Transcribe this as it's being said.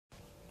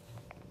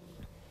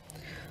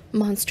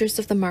Monsters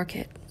of the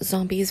Market,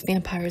 Zombies,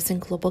 Vampires, and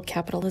Global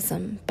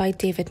Capitalism by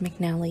David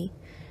McNally.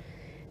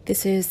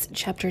 This is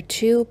Chapter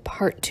 2,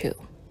 Part 2.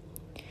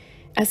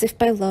 As if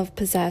by love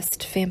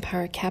possessed,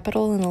 vampire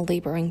capital and a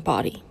laboring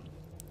body.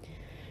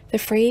 The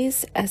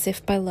phrase, as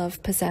if by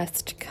love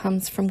possessed,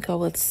 comes from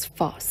Goethe's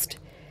Faust.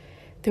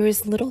 There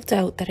is little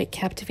doubt that it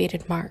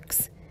captivated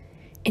Marx.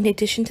 In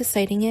addition to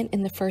citing it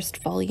in the first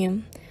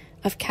volume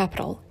of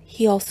Capital,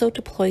 he also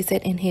deploys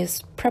it in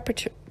his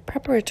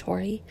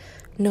preparatory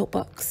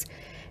notebooks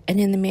and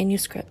in the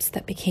manuscripts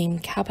that became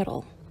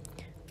Capital,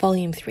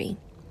 Volume 3,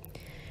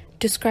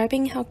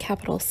 describing how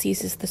capital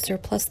seizes the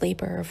surplus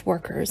labor of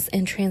workers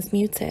and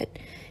transmutes it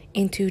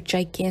into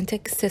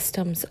gigantic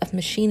systems of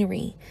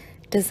machinery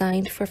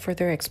designed for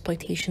further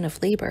exploitation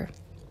of labor.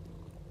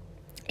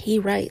 He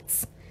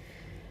writes,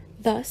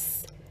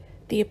 "Thus,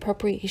 the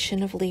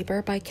appropriation of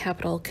labor by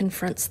capital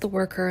confronts the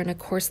worker in a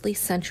coarsely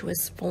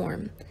sensuous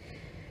form.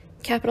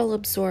 Capital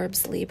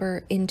absorbs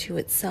labor into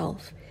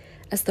itself,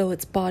 as though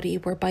its body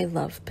were by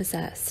love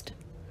possessed."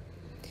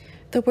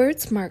 The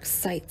words Marx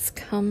cites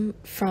come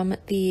from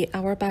the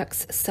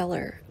Auerbach's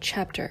Cellar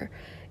chapter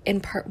in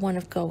Part 1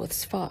 of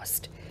Goethe's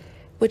Faust,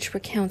 which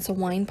recounts a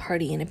wine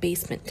party in a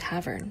basement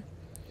tavern.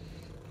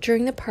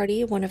 During the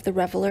party, one of the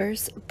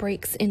revelers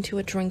breaks into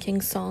a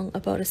drinking song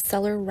about a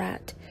cellar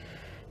rat,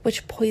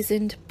 which,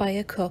 poisoned by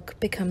a cook,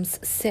 becomes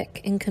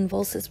sick and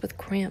convulses with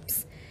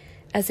cramps,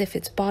 as if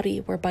its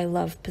body were by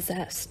love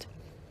possessed.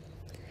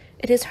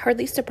 It is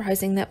hardly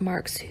surprising that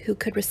Marx, who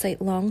could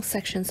recite long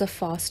sections of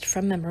Faust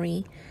from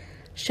memory,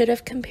 should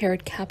have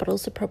compared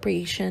capital's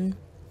appropriation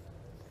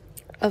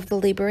of the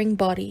laboring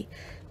body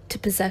to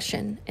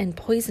possession and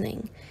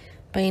poisoning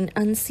by an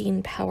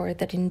unseen power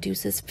that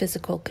induces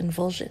physical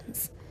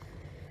convulsions.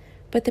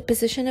 But the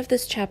position of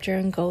this chapter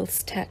in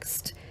Goethe's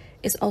text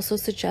is also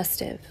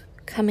suggestive,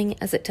 coming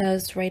as it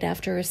does right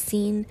after a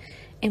scene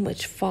in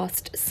which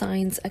Faust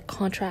signs a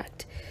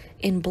contract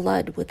in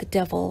blood with the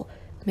devil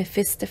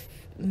Mephistopheles.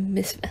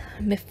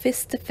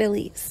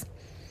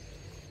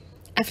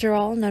 After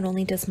all, not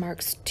only does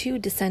Marx too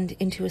descend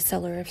into a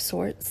cellar of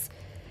sorts,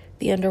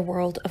 the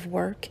underworld of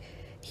work,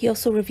 he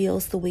also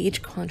reveals the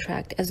wage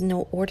contract as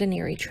no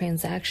ordinary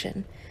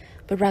transaction,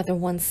 but rather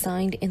one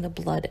signed in the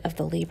blood of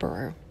the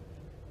laborer.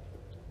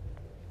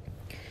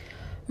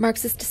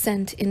 Marx's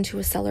descent into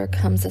a cellar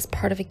comes as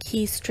part of a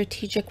key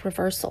strategic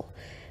reversal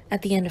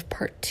at the end of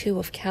Part 2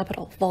 of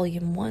Capital,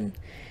 Volume 1,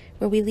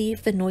 where we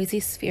leave the noisy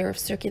sphere of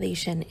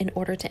circulation in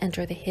order to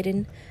enter the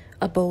hidden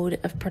abode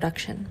of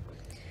production,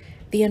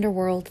 the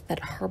underworld that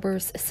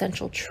harbors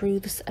essential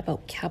truths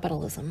about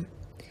capitalism.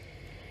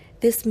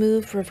 This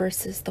move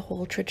reverses the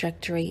whole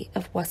trajectory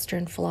of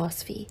Western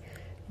philosophy,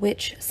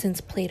 which,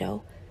 since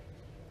Plato,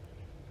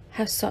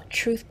 has sought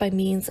truth by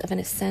means of an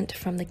ascent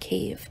from the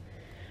cave,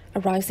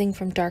 arising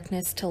from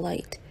darkness to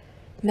light,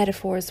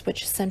 metaphors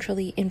which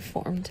centrally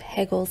informed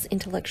Hegel's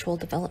intellectual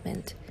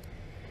development.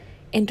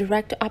 In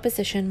direct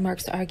opposition,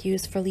 Marx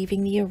argues for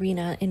leaving the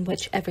arena in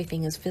which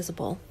everything is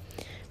visible,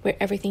 where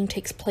everything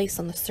takes place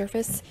on the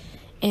surface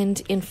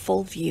and in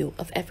full view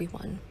of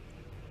everyone.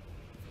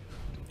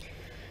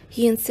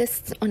 He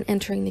insists on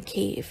entering the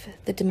cave,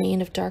 the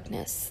domain of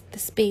darkness, the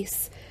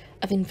space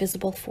of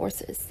invisible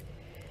forces.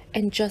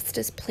 And just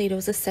as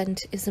Plato's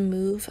ascent is a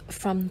move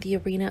from the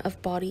arena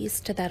of bodies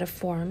to that of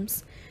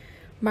forms,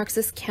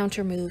 Marx's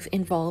countermove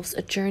involves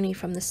a journey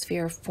from the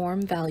sphere of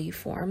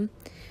form-value-form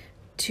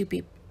to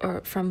be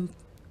from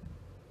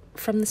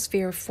the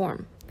sphere of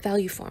form,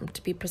 value form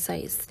to be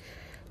precise,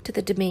 to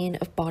the domain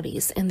of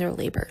bodies and their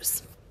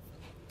labors.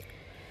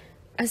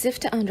 As if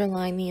to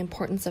underline the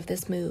importance of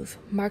this move,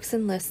 Marx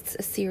enlists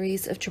a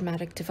series of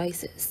dramatic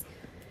devices,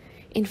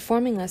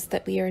 informing us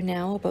that we are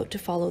now about to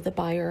follow the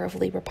buyer of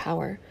labor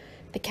power,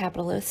 the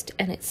capitalist,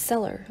 and its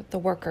seller, the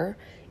worker,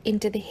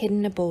 into the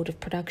hidden abode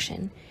of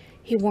production.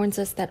 He warns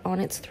us that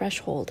on its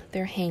threshold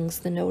there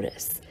hangs the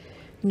notice,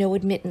 no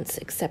admittance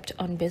except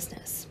on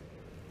business.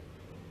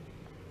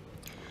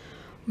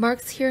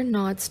 Marx here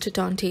nods to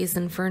Dante's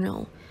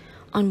Inferno,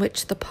 in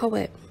which the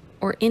poet,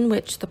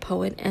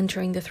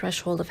 entering the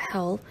threshold of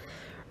hell,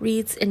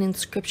 reads an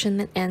inscription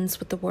that ends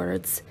with the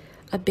words,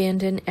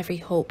 "Abandon every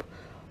hope,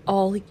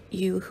 all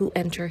you who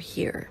enter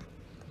here."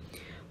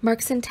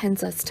 Marx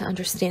intends us to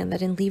understand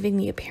that in leaving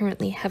the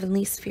apparently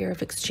heavenly sphere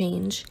of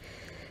exchange,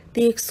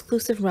 the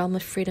exclusive realm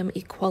of freedom,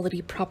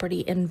 equality,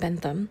 property, and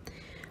Bentham,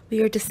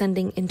 we are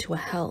descending into a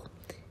hell,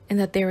 and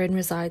that therein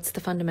resides the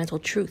fundamental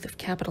truth of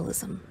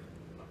capitalism.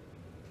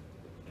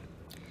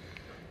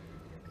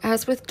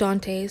 As with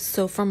Dante,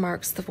 so for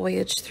Marx, the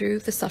voyage through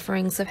the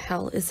sufferings of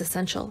hell is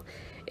essential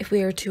if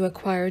we are to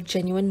acquire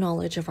genuine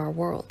knowledge of our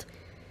world.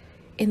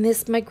 In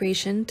this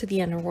migration to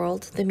the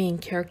underworld, the main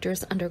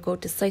characters undergo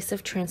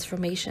decisive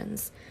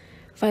transformations,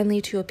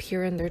 finally to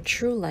appear in their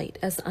true light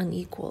as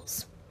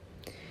unequals.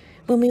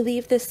 When we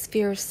leave this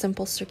sphere of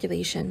simple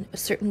circulation, a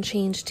certain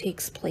change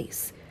takes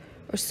place,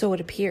 or so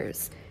it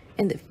appears,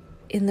 in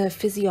the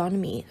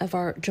physiognomy of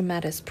our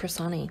dramatis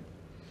personae.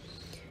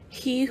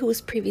 He who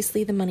was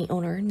previously the money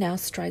owner now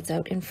strides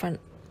out in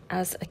front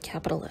as a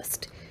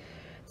capitalist.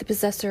 The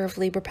possessor of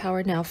labor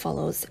power now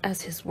follows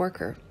as his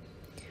worker.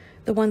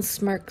 The one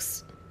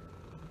smirks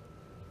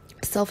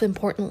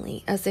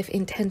self-importantly as if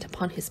intent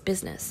upon his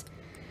business.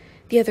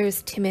 The other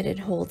is timid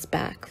and holds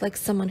back, like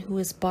someone who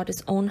has bought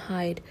his own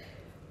hide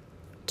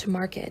to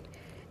market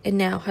and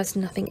now has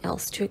nothing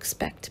else to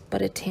expect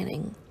but a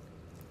tanning.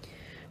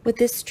 With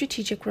this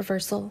strategic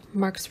reversal,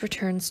 Marx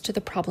returns to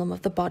the problem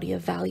of the body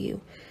of value,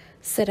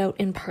 set out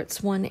in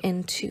parts 1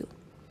 and 2.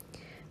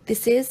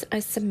 This is, I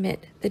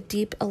submit, the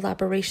deep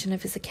elaboration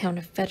of his account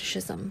of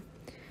fetishism.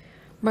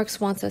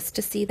 Marx wants us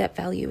to see that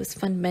value is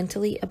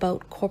fundamentally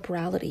about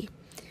corporality,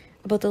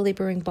 about the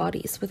laboring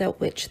bodies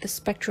without which the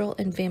spectral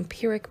and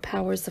vampiric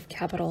powers of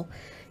capital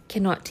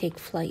cannot take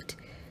flight.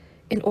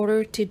 In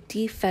order to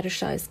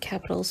de-fetishize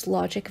capital's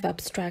logic of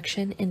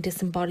abstraction and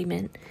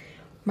disembodiment,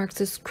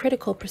 Marx's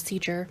critical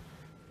procedure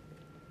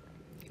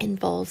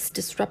involves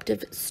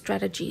disruptive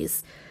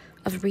strategies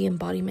of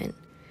re-embodiment,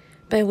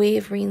 by way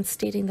of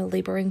reinstating the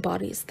laboring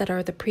bodies that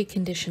are the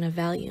precondition of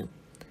value.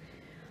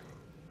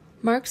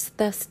 Marx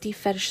thus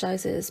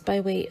defetishizes by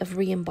way of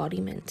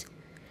re-embodiment,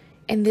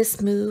 and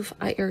this move,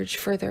 I urge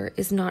further,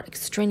 is not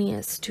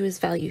extraneous to his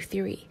value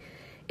theory.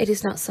 It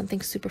is not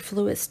something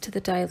superfluous to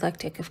the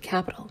dialectic of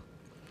capital.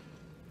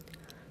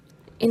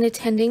 In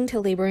attending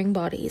to laboring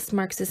bodies,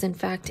 Marx is in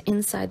fact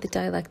inside the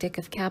dialectic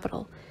of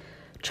capital,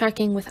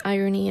 tracking with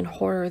irony and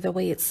horror the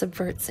way it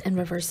subverts and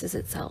reverses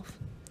itself.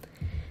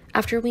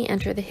 After we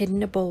enter the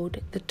hidden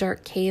abode, the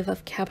dark cave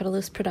of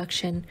capitalist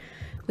production,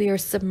 we are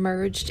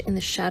submerged in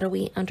the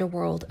shadowy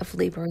underworld of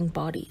laboring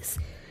bodies,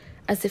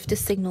 as if to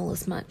signal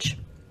as much.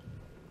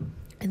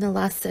 In the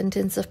last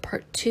sentence of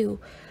part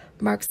 2,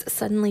 Marx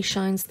suddenly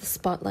shines the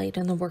spotlight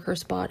on the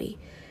worker's body,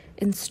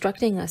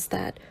 instructing us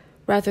that,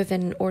 rather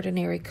than an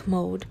ordinary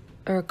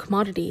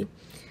commodity,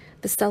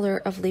 the seller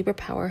of labor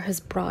power has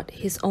brought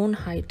his own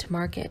hide to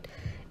market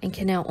and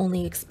can now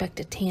only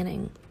expect a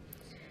tanning.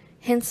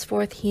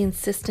 Henceforth, he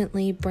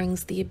insistently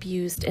brings the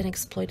abused and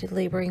exploited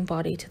laboring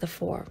body to the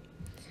fore.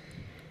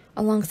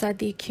 Alongside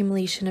the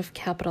accumulation of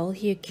capital,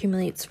 he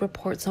accumulates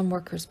reports on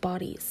workers'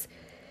 bodies,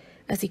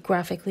 as he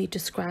graphically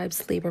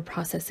describes labor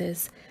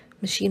processes,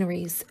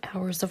 machineries,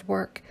 hours of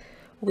work,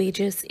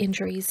 wages,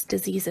 injuries,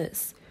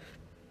 diseases.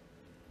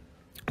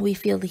 We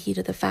feel the heat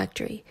of the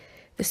factory,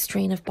 the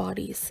strain of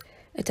bodies,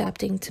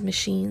 adapting to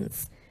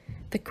machines,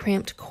 the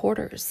cramped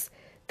quarters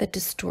that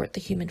distort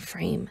the human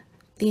frame,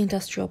 the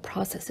industrial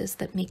processes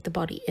that make the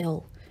body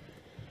ill.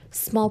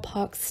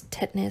 Smallpox,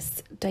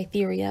 tetanus,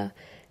 diphtheria,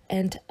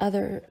 and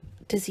other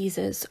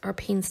diseases are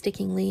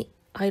painstakingly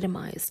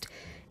itemized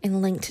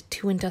and linked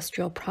to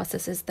industrial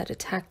processes that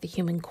attack the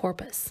human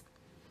corpus.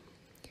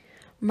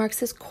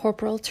 Marx's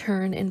corporal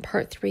turn in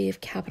part 3 of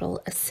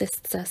Capital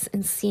assists us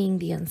in seeing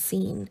the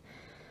unseen.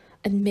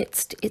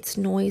 Amidst its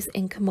noise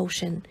and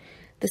commotion,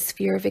 the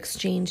sphere of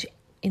exchange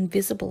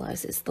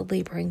invisibilizes the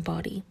laboring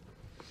body.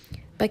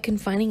 By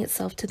confining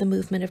itself to the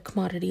movement of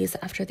commodities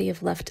after they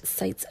have left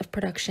sites of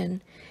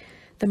production,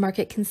 the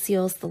market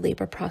conceals the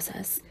labor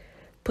process,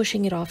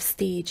 pushing it off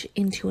stage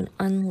into an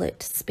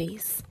unlit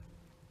space.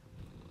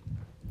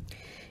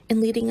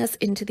 In leading us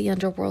into the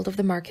underworld of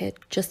the market,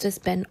 just as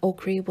Ben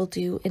Okri will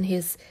do in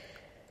his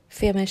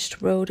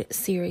Famished Road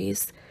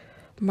series,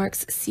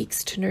 Marx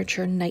seeks to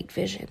nurture night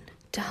vision,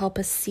 to help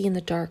us see in the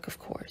dark,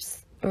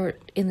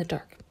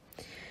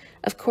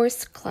 Of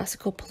course,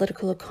 classical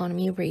political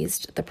economy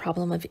raised the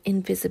problem of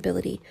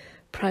invisibility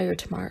prior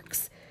to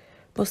Marx,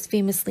 most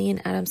famously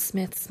in Adam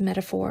Smith's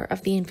metaphor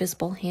of the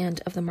invisible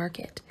hand of the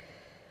market.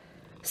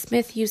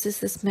 Smith uses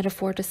this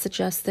metaphor to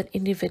suggest that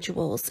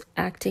individuals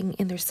acting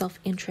in their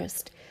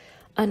self-interest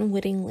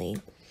unwittingly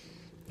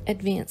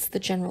advance the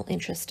general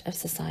interest of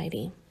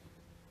society.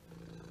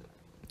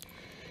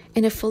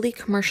 In a fully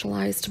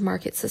commercialized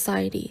market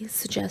society,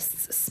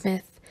 suggests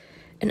Smith,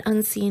 an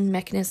unseen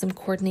mechanism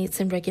coordinates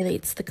and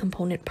regulates the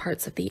component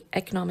parts of the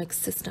economic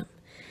system,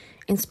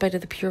 in spite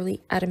of the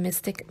purely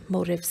atomistic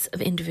motives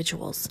of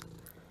individuals.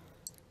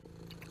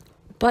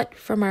 But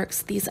for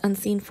Marx, these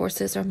unseen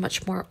forces are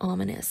much more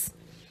ominous.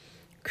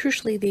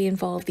 Crucially, they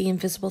involve the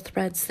invisible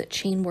threads that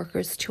chain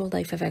workers to a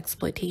life of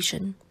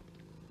exploitation.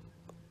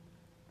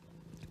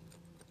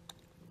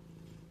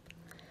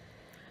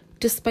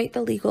 Despite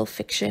the legal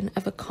fiction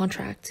of a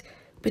contract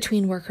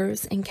between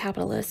workers and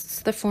capitalists,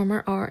 the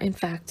former are, in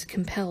fact,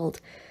 compelled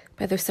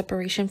by their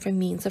separation from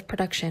means of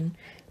production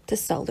to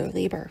sell their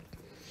labor.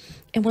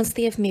 And once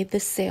they have made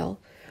this sale,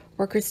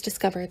 workers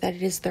discover that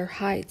it is their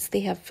hides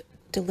they have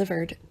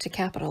delivered to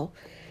capital,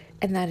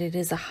 and that it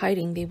is a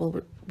hiding they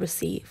will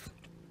receive.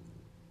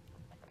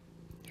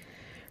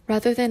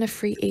 Rather than a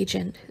free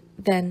agent,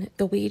 then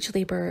the wage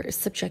laborer is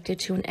subjected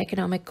to an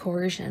economic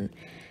coercion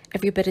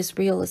every bit as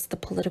real as the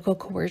political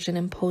coercion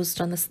imposed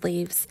on the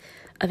slaves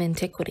of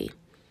antiquity.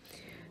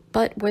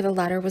 But where the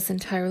latter was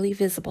entirely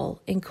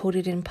visible,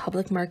 encoded in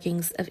public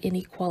markings of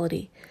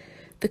inequality,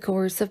 the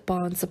coercive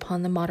bonds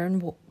upon the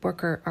modern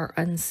worker are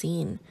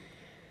unseen.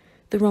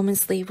 The Roman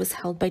slave was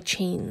held by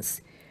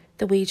chains.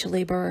 The wage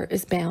laborer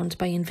is bound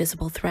by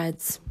invisible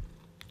threads.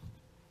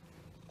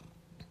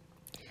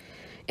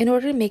 In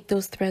order to make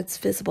those threads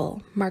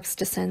visible, Marx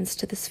descends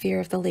to the sphere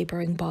of the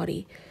laboring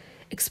body,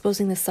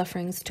 exposing the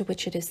sufferings to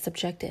which it is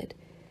subjected.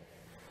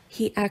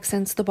 He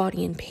accents the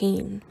body in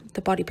pain,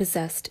 the body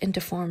possessed and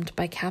deformed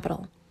by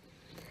capital.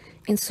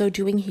 In so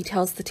doing, he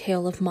tells the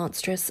tale of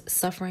monstrous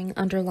suffering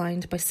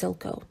underlined by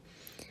Silko.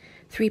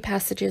 3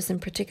 passages in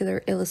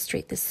particular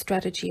illustrate this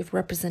strategy of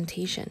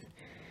representation.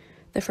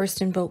 The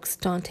first invokes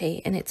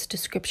Dante and its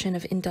description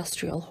of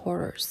industrial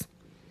horrors.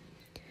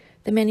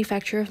 The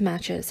manufacture of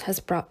matches has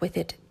brought with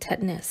it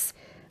tetanus,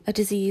 a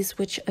disease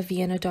which a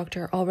Vienna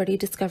doctor already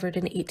discovered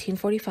in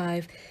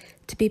 1845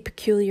 to be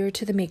peculiar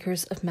to the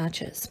makers of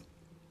matches.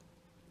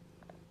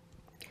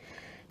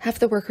 Half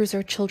the workers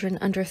are children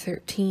under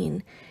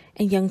 13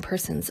 and young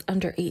persons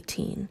under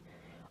 18.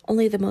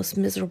 Only the most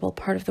miserable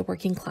part of the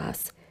working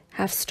class,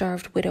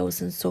 half-starved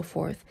widows and so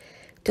forth,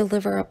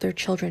 deliver up their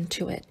children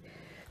to it,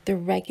 the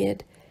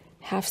ragged,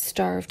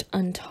 half-starved,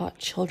 untaught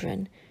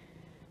children,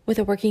 with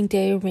a working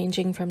day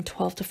ranging from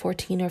 12 to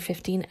 14 or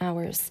 15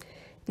 hours,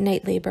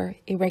 night labor,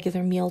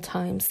 irregular meal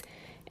times,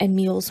 and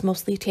meals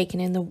mostly taken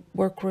in the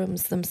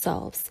workrooms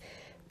themselves,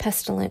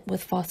 pestilent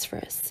with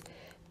phosphorus.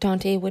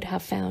 Dante would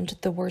have found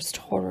the worst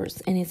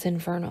horrors in his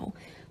Inferno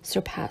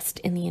surpassed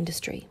in the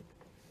industry.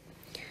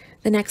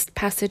 The next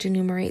passage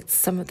enumerates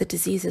some of the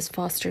diseases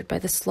fostered by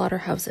the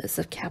slaughterhouses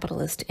of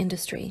capitalist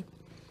industry.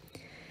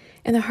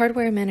 In the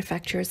hardware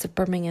manufacturers of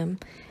Birmingham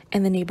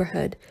and the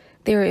neighborhood,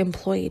 they are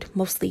employed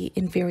mostly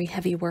in very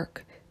heavy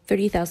work,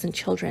 30,000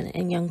 children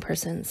and young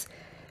persons,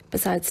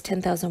 besides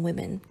 10,000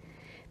 women.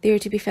 They are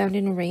to be found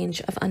in a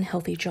range of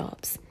unhealthy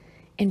jobs,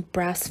 in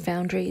brass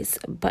foundries,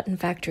 button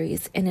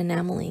factories, and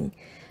enameling,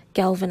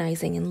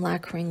 galvanizing, and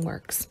lacquering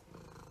works.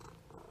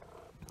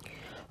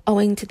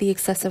 Owing to the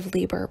excessive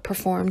labor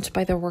performed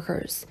by their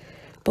workers,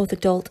 both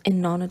adult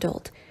and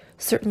non-adult,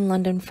 certain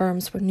London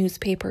firms where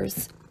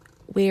newspapers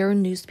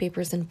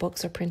and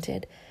books are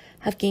printed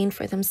have gained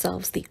for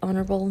themselves the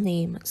honorable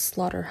name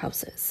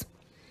slaughterhouses.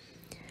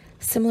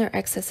 Similar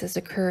excesses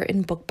occur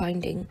in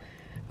bookbinding,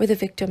 where the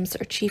victims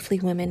are chiefly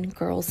women,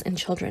 girls, and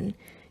children.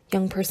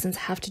 Young persons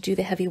have to do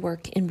the heavy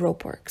work in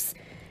rope works,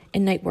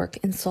 and night work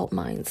in salt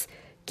mines,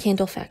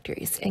 candle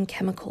factories, and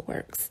chemical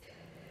works.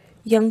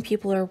 Young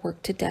people are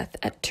worked to death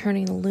at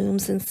turning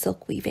looms and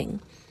silk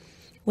weaving,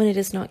 when it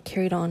is not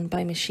carried on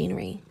by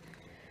machinery.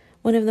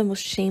 One of the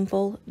most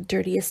shameful,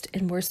 dirtiest,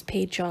 and worst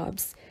paid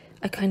jobs,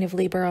 a kind of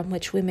labor on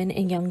which women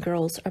and young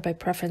girls are by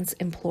preference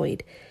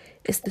employed,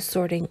 is the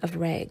sorting of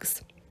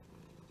rags.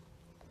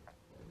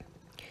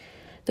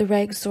 The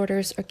rag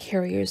sorters are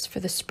carriers for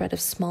the spread of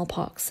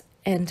smallpox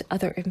and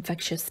other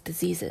infectious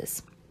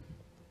diseases.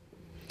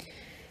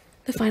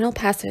 The final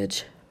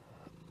passage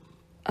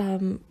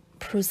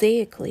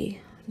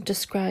prosaically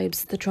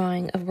describes the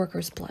drawing of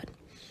workers' blood,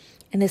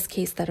 in this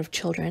case that of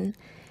children,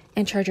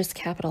 and charges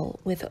capital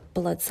with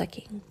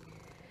blood-sucking.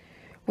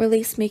 Where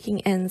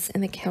lace-making ends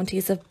in the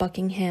counties of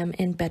Buckingham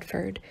and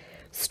Bedford,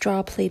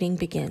 straw plaiting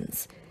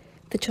begins.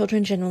 The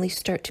children generally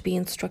start to be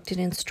instructed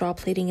in straw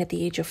plaiting at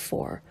the age of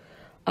 4,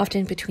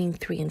 often between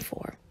 3 and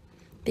 4.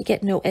 They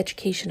get no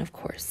education, of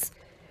course.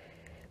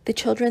 The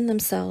children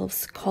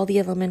themselves call the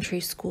elementary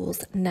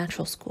schools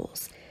natural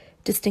schools,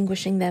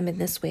 distinguishing them in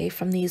this way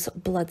from these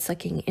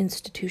blood-sucking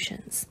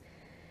institutions.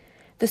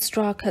 The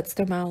straw cuts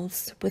their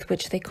mouths, with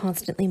which they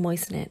constantly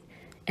moisten it,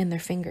 and their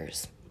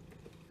fingers.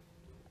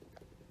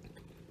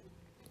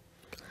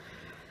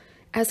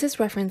 As his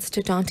reference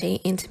to Dante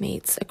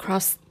intimates,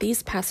 across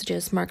these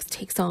passages Marx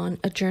takes on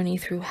a journey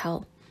through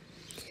hell.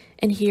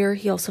 And here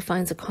he also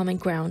finds a common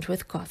ground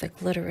with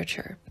Gothic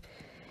literature.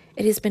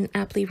 It has been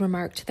aptly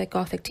remarked that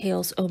Gothic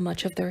tales owe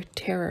much of their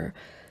terror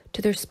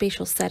to their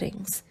spatial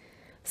settings,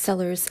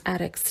 cellars,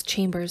 attics,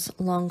 chambers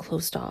long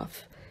closed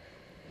off.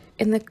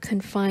 In the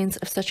confines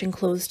of such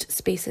enclosed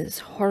spaces,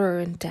 horror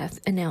and death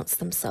announce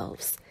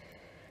themselves.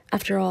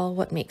 After all,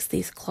 what makes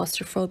these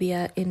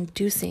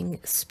claustrophobia-inducing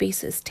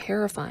spaces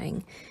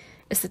terrifying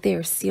is that they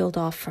are sealed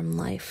off from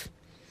life,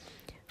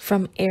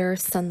 from air,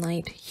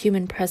 sunlight,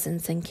 human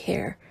presence, and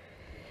care.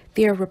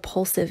 They are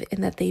repulsive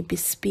in that they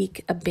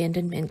bespeak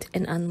abandonment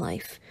and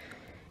unlife,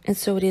 and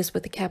so it is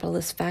with the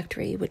capitalist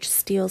factory, which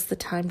steals the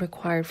time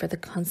required for the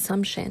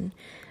consumption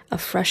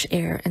of fresh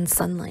air and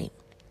sunlight,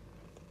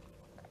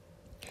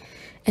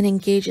 and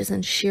engages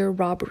in sheer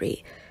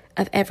robbery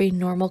of every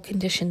normal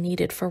condition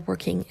needed for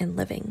working and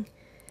living.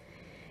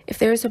 If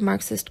there is a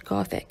Marxist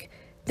Gothic,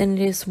 then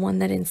it is one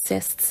that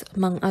insists,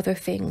 among other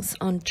things,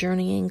 on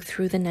journeying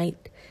through the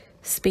night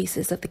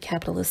spaces of the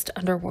capitalist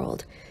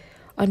underworld,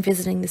 on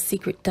visiting the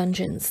secret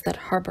dungeons that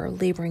harbor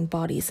laboring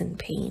bodies in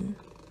pain.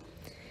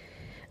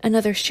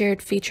 Another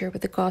shared feature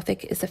with the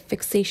Gothic is a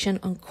fixation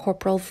on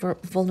corporal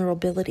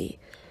vulnerability.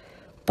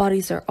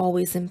 Bodies are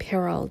always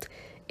imperiled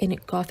in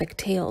Gothic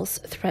tales,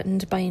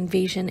 threatened by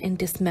invasion and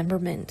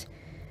dismemberment.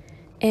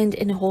 And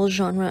in a whole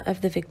genre of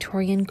the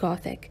Victorian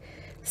Gothic,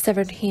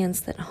 severed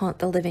hands that haunt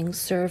the living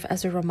serve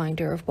as a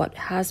reminder of what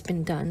has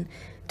been done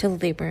to the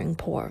laboring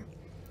poor.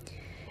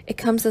 It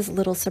comes as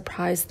little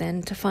surprise,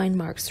 then, to find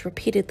Marx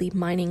repeatedly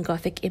mining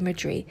Gothic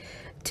imagery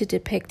to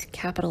depict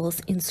capital's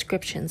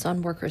inscriptions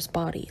on workers'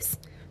 bodies.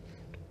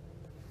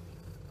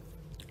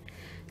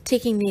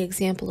 Taking the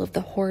example of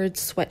the horrid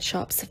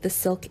sweatshops of the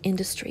silk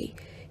industry,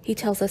 he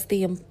tells us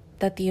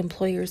that the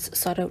employers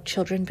sought out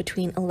children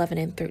between 11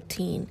 and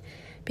 13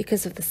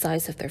 because of the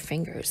size of their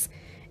fingers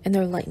and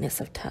their lightness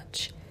of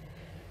touch.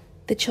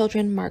 The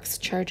children, Marx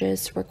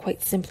charges, were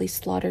quite simply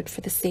slaughtered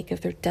for the sake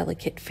of their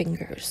delicate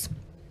fingers.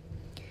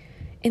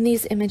 In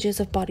these images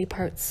of body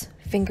parts,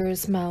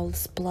 fingers,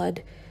 mouths,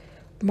 blood,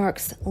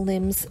 Marx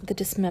limns the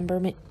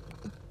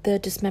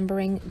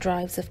dismembering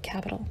drives of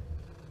capital.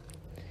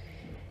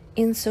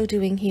 In so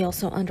doing, he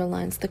also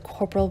underlines the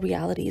corporal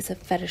realities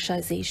of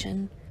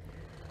fetishization.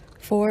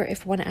 For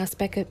if one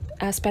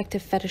aspect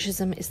of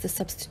fetishism is the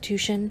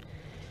substitution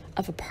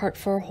of a part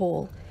for a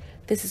whole,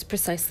 this is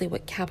precisely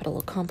what capital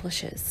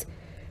accomplishes,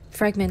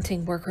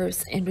 fragmenting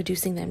workers and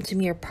reducing them to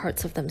mere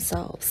parts of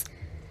themselves,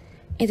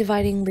 and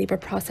dividing labor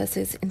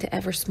processes into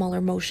ever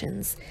smaller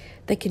motions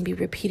that can be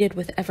repeated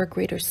with ever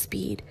greater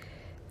speed.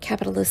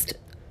 Capitalist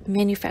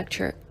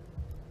manufacture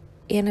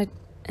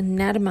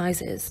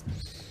anatomizes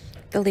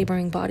the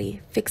laboring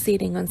body,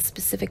 fixating on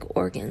specific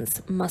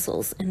organs,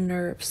 muscles, and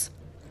nerves.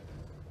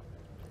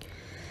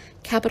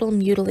 Capital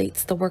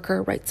mutilates the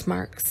worker, writes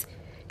Marx.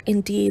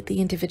 Indeed,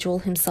 the individual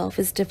himself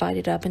is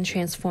divided up and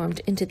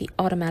transformed into the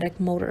automatic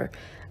motor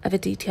of a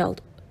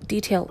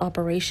detail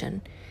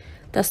operation,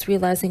 thus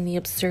realizing the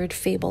absurd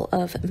fable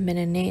of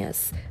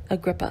Menenius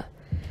Agrippa,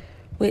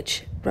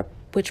 which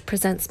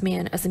presents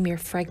man as a mere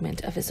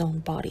fragment of his own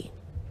body.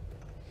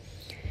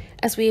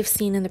 As we have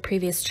seen in the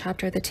previous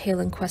chapter, the tale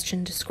in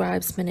question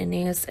describes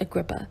Menenius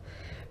Agrippa,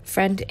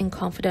 friend and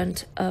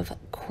confidant of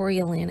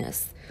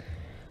Coriolanus,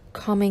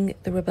 calming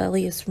the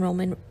rebellious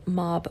Roman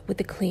mob with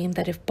the claim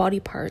that if body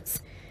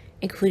parts,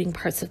 including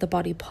parts of the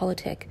body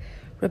politic,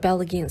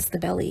 rebel against the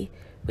belly,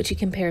 which he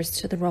compares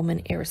to the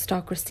Roman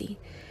aristocracy,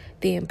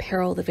 they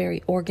imperil the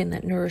very organ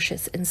that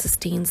nourishes and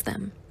sustains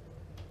them.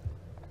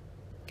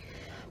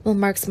 While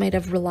Marx might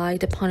have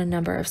relied upon a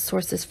number of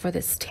sources for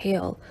this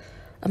tale,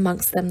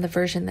 amongst them the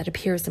version that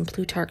appears in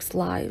Plutarch's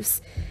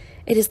Lives,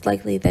 it is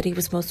likely that he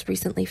was most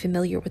recently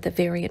familiar with the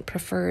variant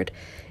preferred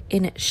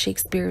in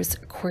Shakespeare's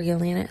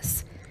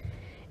Coriolanus.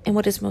 And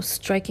what is most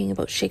striking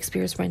about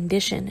Shakespeare's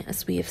rendition,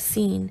 as we have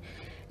seen,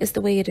 is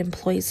the way it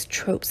employs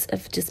tropes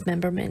of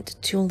dismemberment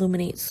to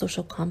illuminate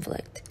social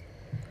conflict.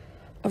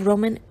 A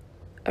Roman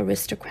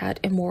aristocrat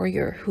and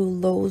warrior who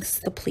loathes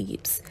the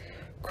plebes,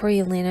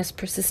 Coriolanus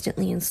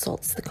persistently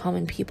insults the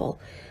common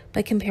people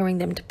by comparing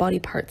them to body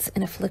parts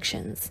and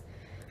afflictions,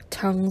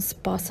 tongues,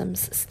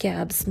 bosoms,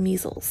 scabs,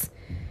 measles.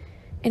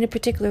 In a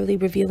particularly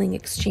revealing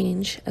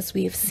exchange, as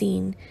we have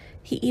seen,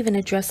 he even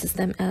addresses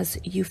them as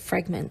 "you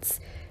fragments,"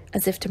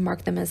 as if to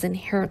mark them as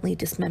inherently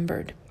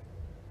dismembered.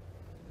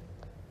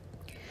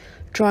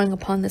 Drawing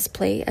upon this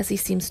play, as he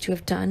seems to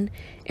have done,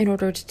 in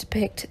order to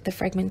depict the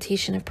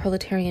fragmentation of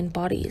proletarian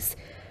bodies,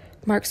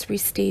 Marx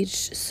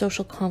restaged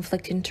social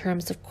conflict in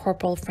terms of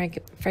corporal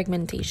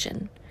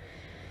fragmentation.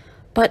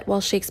 But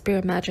while Shakespeare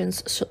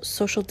imagines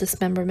social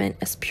dismemberment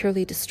as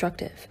purely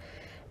destructive,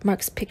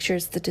 Marx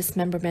pictures the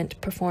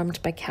dismemberment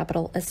performed by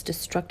capital as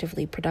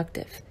destructively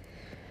productive.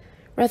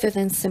 Rather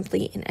than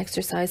simply an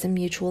exercise in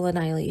mutual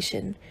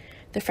annihilation,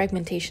 the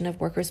fragmentation of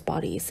workers'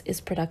 bodies is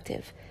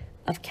productive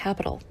of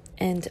capital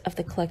and of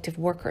the collective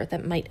worker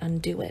that might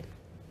undo it.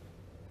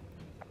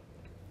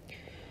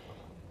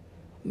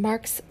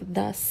 Marx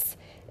thus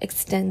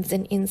extends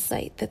an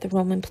insight that the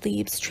Roman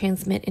plebes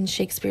transmit in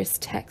Shakespeare's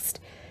text.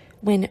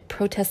 When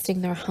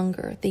protesting their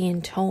hunger, they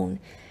intone,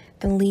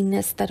 "The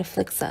leanness that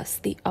afflicts us,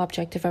 the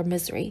object of our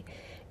misery,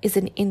 is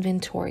an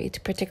inventory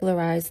to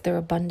particularize their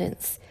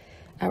abundance.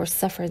 Our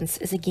sufferance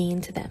is a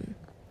gain to them."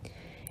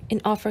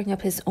 In offering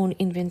up his own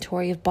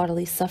inventory of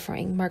bodily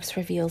suffering, Marx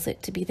reveals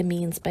it to be the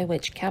means by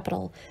which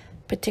capital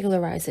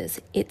particularizes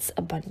its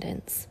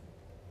abundance.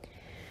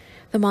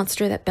 The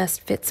monster that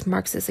best fits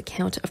Marx's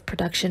account of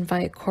production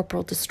via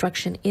corporal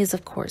destruction is,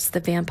 of course, the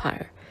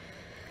vampire.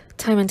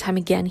 Time and time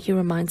again, he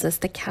reminds us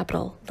that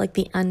capital, like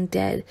the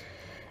undead,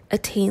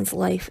 attains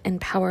life and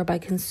power by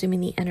consuming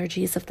the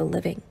energies of the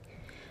living,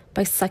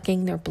 by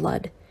sucking their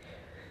blood.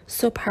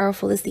 So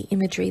powerful is the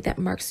imagery that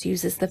Marx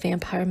uses the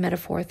vampire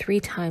metaphor 3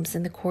 times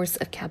in the course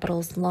of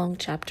Capital's long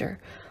chapter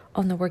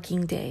on the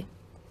working day.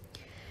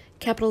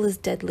 Capital is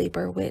dead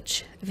labor,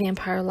 which,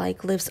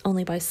 vampire-like, lives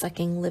only by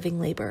sucking living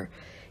labor,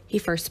 he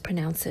first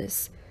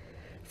pronounces.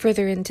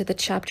 Further into the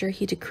chapter,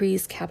 he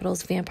decrees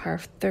capital's vampire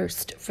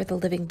thirst for the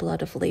living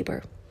blood of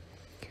labor.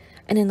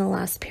 And in the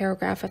last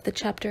paragraph of the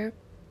chapter,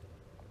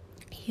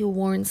 he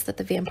warns that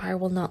the vampire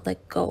will not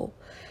let go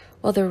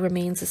while there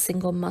remains a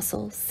single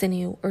muscle,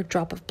 sinew, or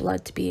drop of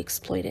blood to be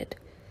exploited.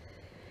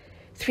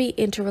 3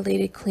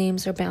 interrelated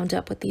claims are bound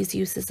up with these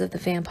uses of the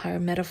vampire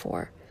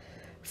metaphor.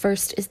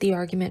 First is the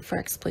argument for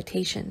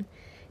exploitation,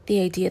 the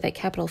idea that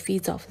capital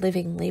feeds off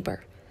living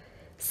labor.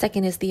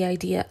 Second is the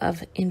idea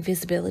of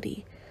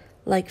invisibility.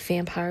 Like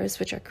vampires,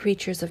 which are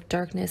creatures of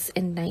darkness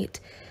and night,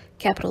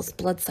 capital's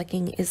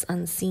blood-sucking is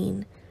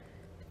unseen.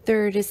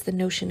 Third is the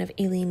notion of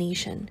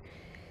alienation,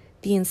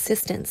 the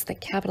insistence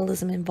that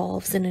capitalism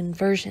involves an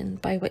inversion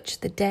by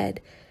which the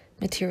dead,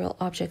 material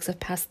objects of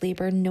past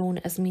labor known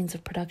as means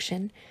of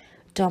production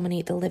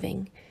dominate the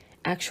living,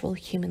 actual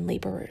human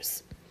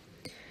laborers.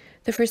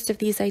 The first of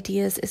these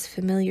ideas is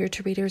familiar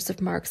to readers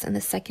of Marx, and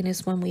the second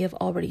is one we have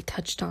already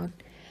touched on,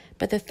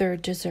 but the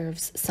third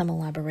deserves some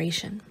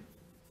elaboration.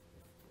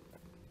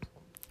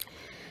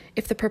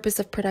 If the purpose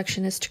of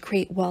production is to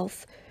create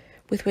wealth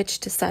with which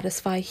to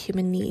satisfy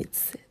human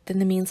needs, then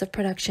the means of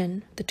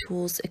production, the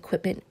tools,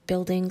 equipment,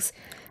 buildings,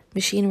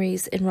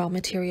 machineries, and raw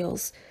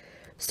materials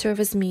serve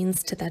as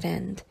means to that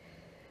end.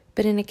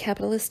 But in a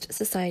capitalist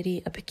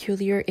society, a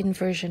peculiar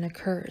inversion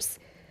occurs.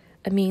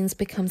 A means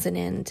becomes an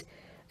end.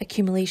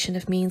 Accumulation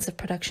of means of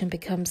production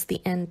becomes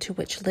the end to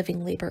which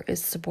living labor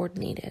is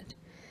subordinated.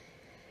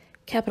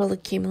 Capital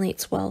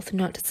accumulates wealth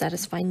not to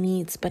satisfy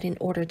needs, but in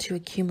order to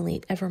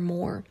accumulate ever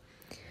more.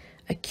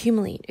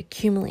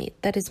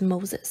 Accumulate, that is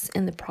Moses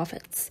and the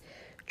prophets,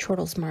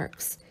 chortles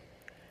Marx.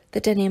 The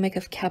dynamic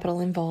of capital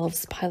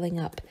involves piling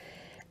up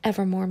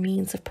ever more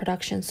means of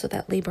production so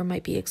that labor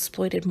might be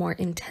exploited more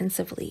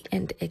intensively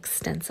and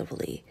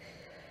extensively,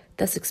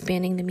 thus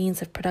expanding the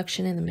means of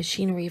production and the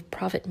machinery of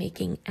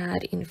profit-making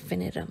ad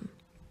infinitum.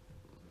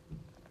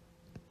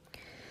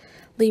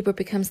 Labor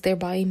becomes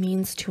thereby a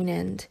means to an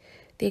end,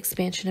 the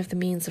expansion of the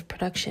means of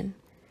production,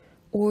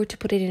 or to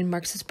put it in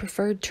Marx's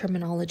preferred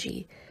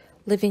terminology,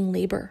 living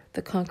labor,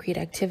 the concrete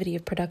activity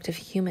of productive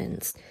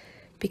humans,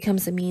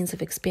 becomes a means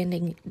of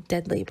expanding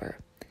dead labor,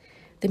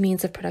 the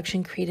means of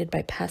production created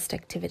by past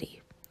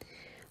activity.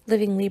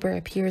 Living labor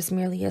appears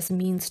merely as a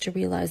means to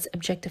realize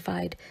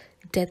objectified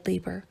dead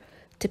labor,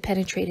 to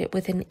penetrate it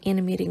with an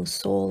animating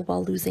soul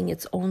while losing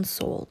its own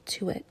soul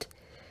to it.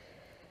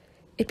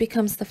 It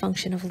becomes the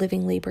function of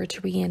living labor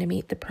to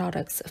reanimate the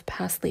products of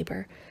past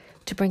labor,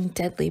 to bring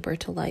dead labor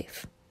to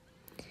life.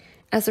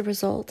 As a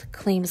result,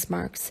 claims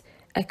Marx,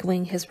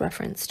 echoing his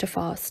reference to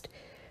Faust,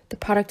 the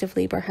product of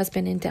labor has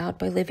been endowed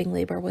by living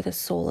labor with a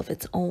soul of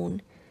its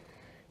own.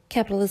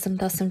 Capitalism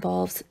thus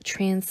involves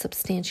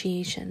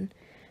transubstantiation,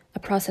 a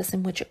process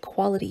in which a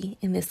quality,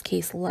 in this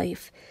case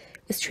life,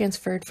 is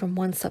transferred from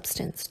one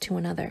substance to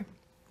another.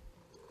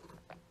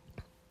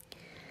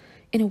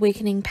 In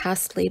awakening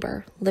past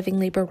labor, living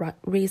labor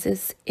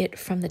raises it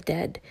from the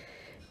dead,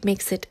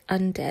 makes it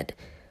undead.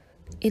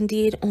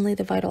 Indeed, only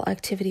the vital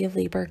activity of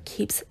labor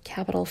keeps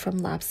capital from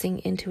lapsing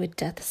into a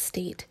death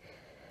state.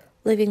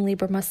 Living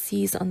labor must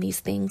seize on these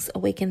things,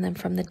 awaken them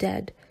from the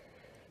dead.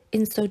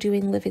 In so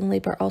doing, living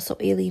labor also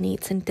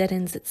alienates and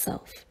deadens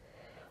itself.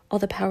 All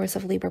the powers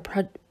of labor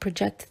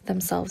project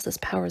themselves as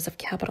powers of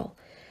capital,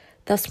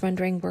 thus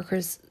rendering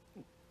workers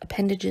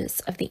appendages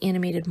of the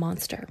animated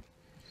monster.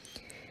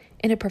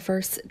 In a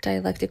perverse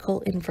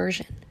dialectical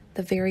inversion,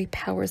 the very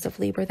powers of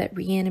labor that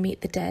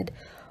reanimate the dead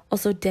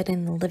also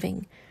deaden the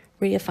living,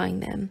 reifying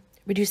them,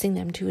 reducing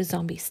them to a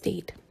zombie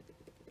state.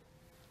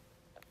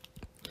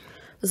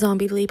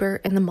 Zombie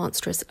labor and the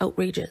monstrous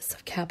outrages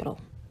of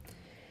capital.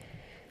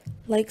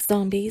 Like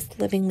zombies,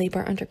 living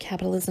labor under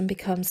capitalism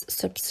becomes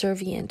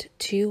subservient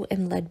to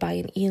and led by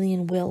an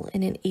alien will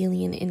and an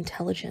alien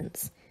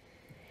intelligence.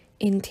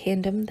 In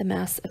tandem, the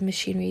mass of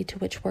machinery to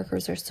which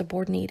workers are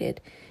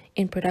subordinated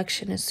in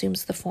production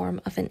assumes the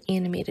form of an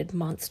animated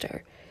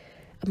monster,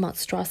 a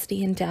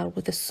monstrosity endowed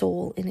with a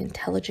soul and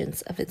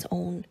intelligence of its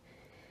own.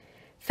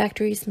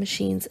 Factories,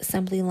 machines,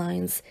 assembly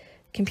lines,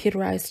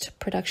 computerized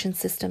production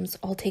systems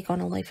all take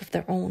on a life of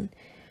their own,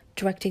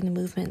 directing the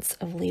movements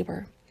of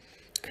labor,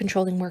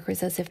 controlling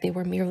workers as if they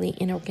were merely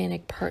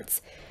inorganic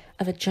parts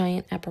of a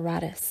giant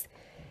apparatus,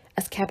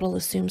 as capital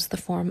assumes the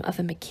form of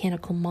a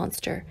mechanical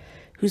monster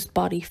whose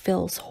body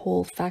fills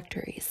whole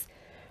factories.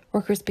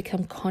 Workers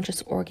become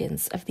conscious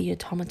organs of the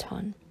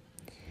automaton.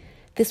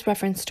 This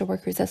reference to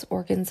workers as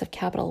organs of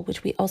capital,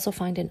 which we also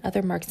find in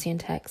other Marxian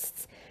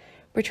texts,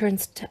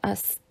 returns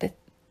us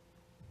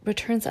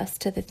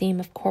to the theme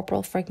of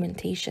corporal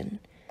fragmentation.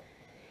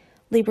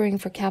 Laboring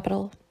for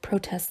capital,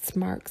 protests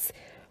Marx,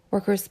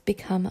 workers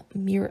become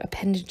mere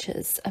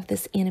appendages of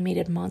this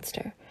animated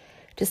monster,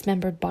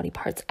 dismembered body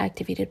parts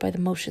activated by the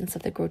motions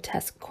of the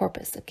grotesque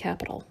corpus of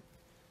capital.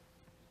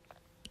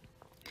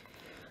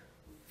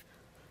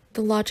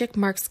 The logic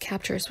Marx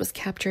captures was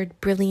captured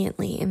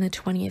brilliantly in the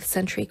 20th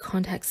century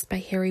context by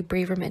Harry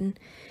Braverman.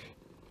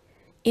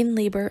 In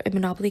Labor and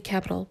Monopoly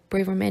Capital,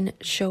 Braverman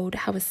showed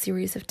how a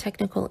series of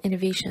technical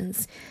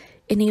innovations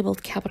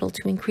enabled capital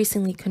to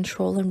increasingly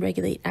control and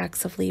regulate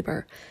acts of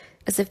labor,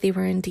 as if they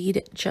were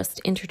indeed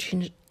just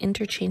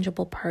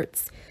interchangeable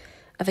parts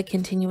of a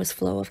continuous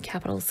flow of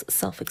capital's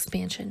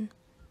self-expansion.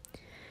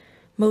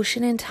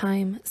 Motion and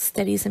time,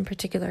 studies in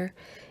particular,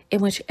 in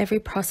which every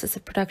process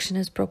of production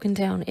is broken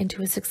down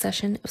into a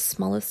succession of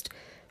smallest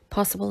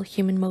possible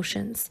human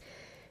motions,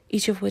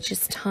 each of which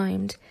is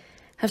timed,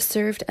 have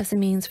served as a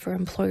means for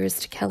employers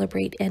to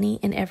calibrate any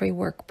and every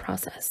work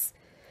process.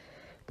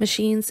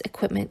 Machines,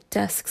 equipment,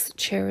 desks,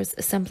 chairs,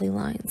 assembly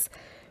lines,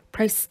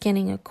 price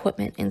scanning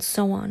equipment, and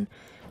so on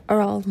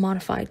are all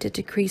modified to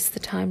decrease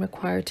the time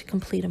required to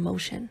complete a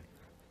motion.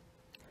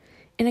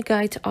 In a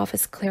guide to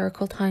office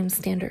clerical time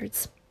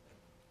standards,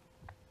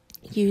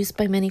 used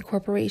by many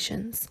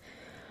corporations.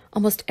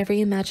 Almost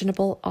every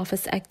imaginable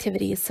office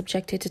activity is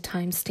subjected to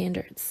time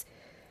standards.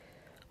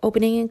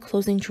 Opening and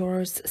closing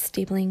drawers,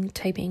 stapling,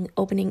 typing,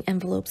 opening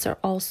envelopes are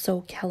all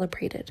so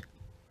calibrated.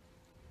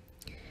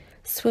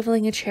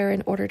 Swiveling a chair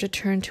in order to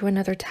turn to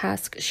another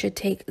task should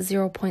take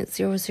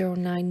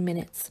 0.009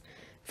 minutes,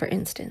 for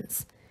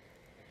instance.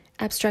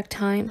 Abstract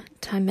time,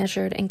 time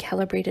measured and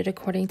calibrated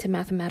according to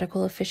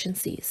mathematical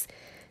efficiencies,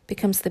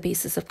 becomes the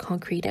basis of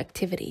concrete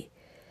activity.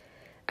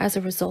 As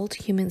a result,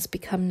 humans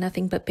become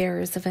nothing but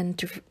bearers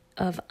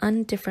of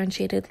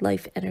undifferentiated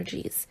life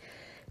energies,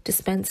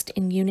 dispensed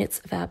in units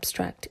of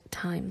abstract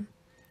time.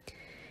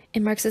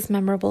 In Marx's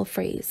memorable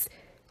phrase,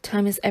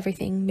 "Time is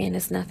everything, man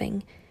is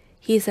nothing,"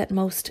 he is at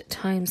most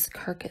time's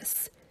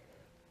carcass.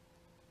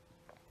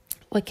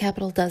 What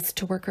capital does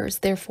to workers,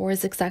 therefore,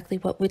 is exactly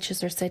what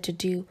witches are said to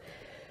do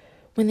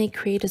when they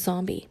create a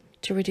zombie,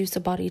 to reduce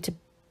a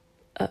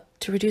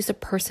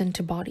person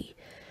to body,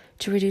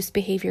 to reduce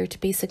behavior to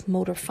basic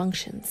motor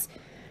functions,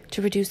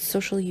 to reduce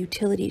social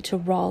utility to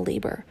raw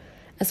labor,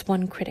 as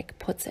one critic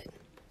puts it.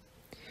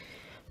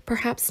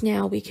 Perhaps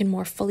now we can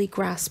more fully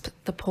grasp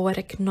the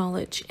poetic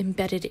knowledge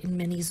embedded in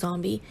many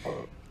zombie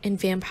and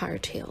vampire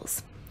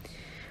tales,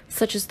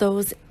 such as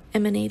those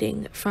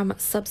emanating from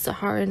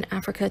sub-Saharan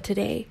Africa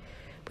today,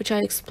 which I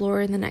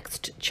explore in the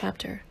next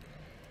chapter.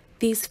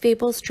 These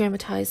fables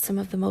dramatize some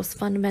of the most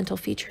fundamental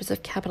features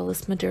of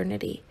capitalist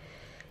modernity,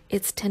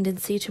 its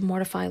tendency to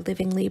mortify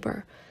living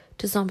labor,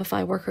 to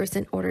zombify workers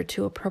in order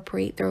to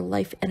appropriate their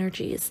life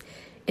energies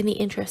in the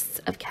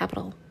interests of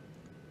capital.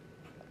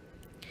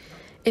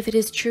 If it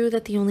is true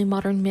that the only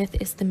modern myth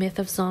is the myth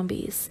of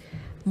zombies,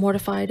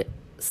 mortified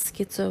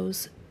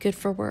schizos, good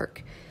for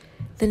work,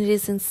 then it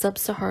is in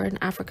sub-Saharan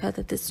Africa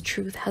that this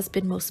truth has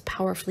been most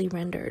powerfully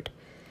rendered.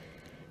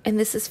 And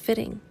this is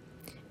fitting.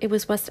 It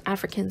was West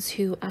Africans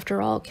who,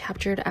 after all,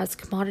 captured as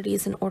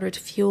commodities in order to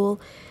fuel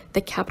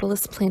the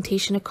capitalist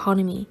plantation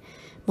economy,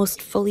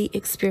 most fully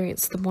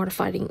experienced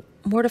the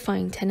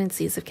mortifying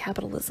tendencies of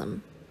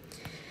capitalism.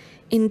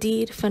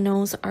 Indeed,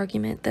 Fanon's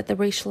argument that the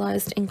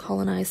racialized and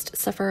colonized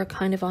suffer a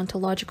kind of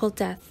ontological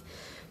death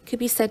could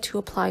be said to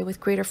apply with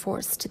greater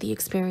force to the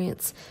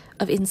experience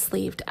of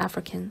enslaved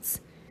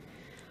Africans.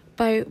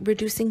 By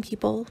reducing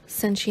people,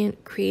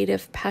 sentient,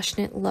 creative,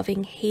 passionate,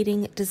 loving,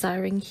 hating,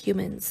 desiring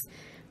humans,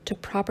 to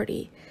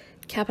property,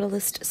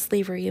 capitalist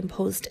slavery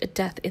imposed a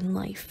death in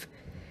life.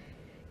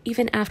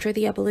 Even after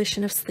the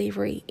abolition of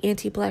slavery,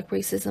 anti-black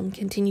racism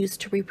continues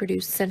to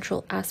reproduce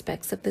central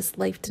aspects of this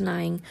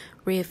life-denying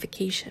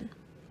reification.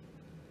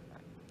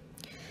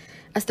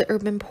 As the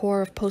urban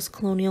poor of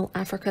post-colonial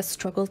Africa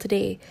struggle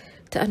today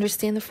to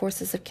understand the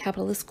forces of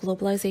capitalist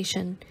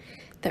globalization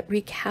that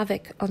wreak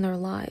havoc on their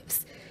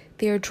lives,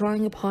 they are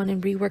drawing upon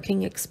and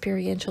reworking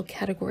experiential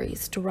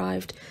categories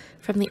derived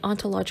from the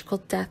ontological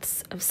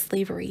deaths of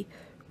slavery,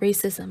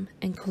 racism,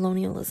 and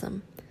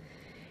colonialism.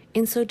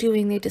 In so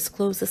doing, they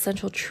disclose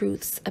essential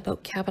truths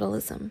about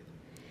capitalism.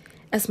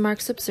 As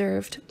Marx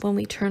observed, when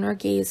we turn our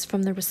gaze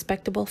from the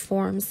respectable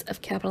forms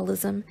of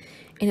capitalism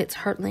in its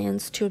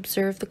heartlands to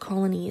observe the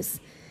colonies,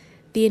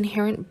 the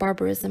inherent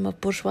barbarism of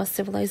bourgeois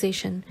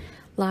civilization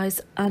lies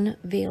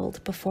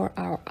unveiled before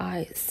our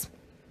eyes.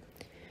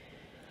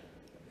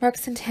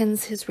 Marx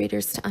intends his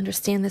readers to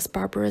understand this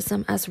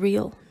barbarism as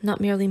real, not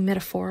merely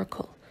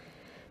metaphorical.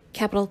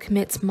 Capital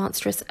commits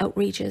monstrous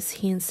outrages,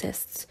 he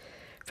insists,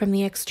 from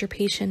the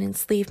extirpation,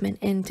 enslavement,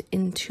 and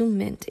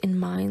entombment in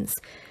mines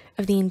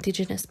of the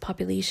indigenous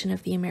population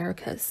of the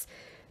Americas,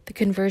 the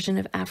conversion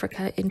of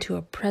Africa into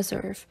a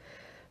preserve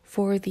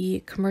for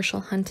the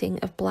commercial hunting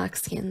of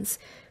blackskins,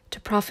 to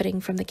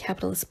profiting from the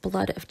capitalist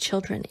blood of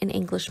children in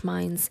English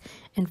mines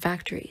and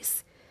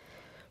factories.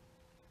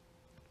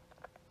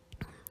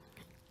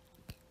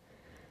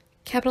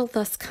 Capital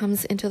thus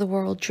comes into the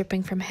world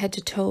dripping from head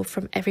to toe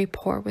from every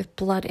pore with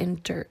blood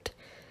and dirt.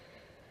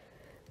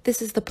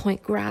 This is the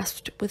point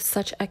grasped with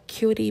such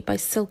acuity by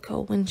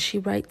Silko when she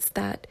writes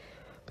that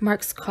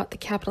Marx caught the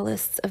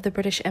capitalists of the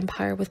British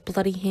Empire with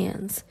bloody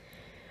hands.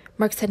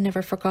 Marx had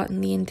never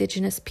forgotten the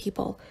indigenous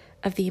people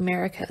of the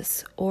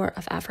Americas or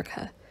of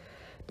Africa.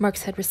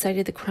 Marx had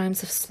recited the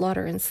crimes of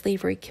slaughter and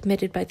slavery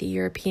committed by the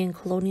European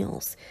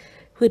colonials,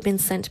 who had been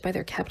sent by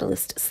their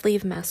capitalist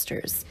slave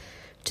masters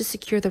to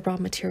secure the raw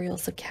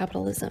materials of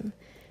capitalism,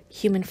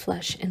 human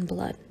flesh and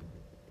blood.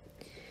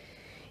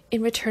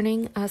 In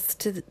returning us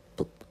to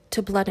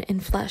blood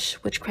and flesh,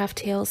 witchcraft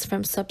tales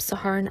from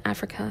sub-Saharan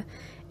Africa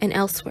and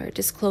elsewhere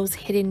disclose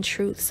hidden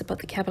truths about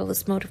the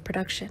capitalist mode of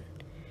production.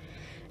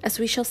 As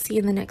we shall see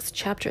in the next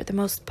chapter, the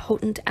most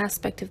potent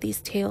aspect of these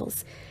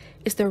tales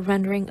is their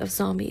rendering of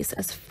zombies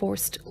as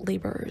forced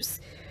laborers,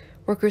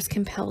 workers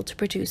compelled to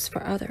produce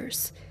for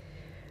others.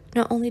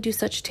 Not only do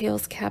such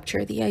tales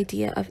capture the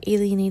idea of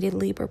alienated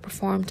labor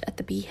performed at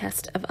the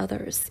behest of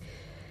others,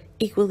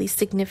 equally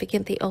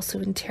significant, they also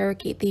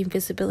interrogate the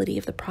invisibility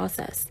of the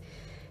process,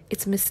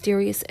 its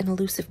mysterious and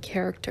elusive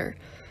character,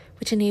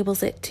 which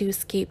enables it to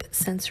escape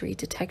sensory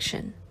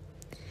detection.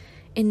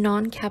 In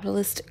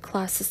non-capitalist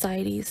class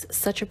societies,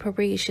 such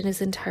appropriation is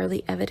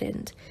entirely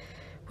evident,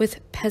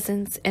 with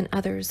peasants and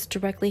others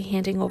directly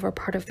handing over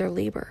part of their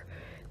labor,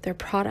 their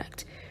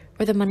product,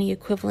 or the money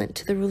equivalent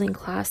to the ruling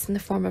class in the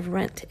form of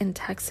rent and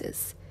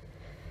taxes.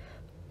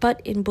 But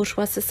in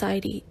bourgeois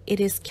society, it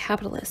is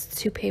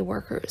capitalists who pay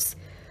workers,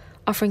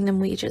 offering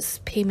them wages,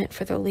 payment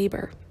for their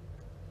labor.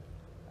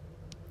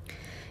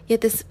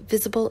 Yet this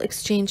visible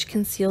exchange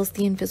conceals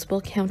the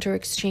invisible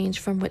counter-exchange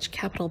from which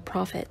capital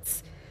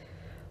profits.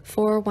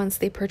 For once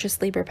they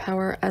purchase labor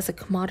power as a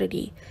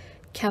commodity,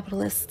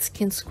 capitalists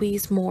can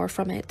squeeze more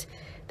from it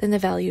than the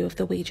value of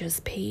the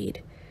wages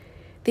paid.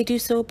 They do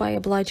so by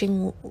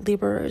obliging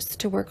laborers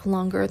to work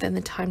longer than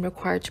the time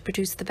required to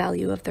produce the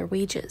value of their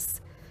wages.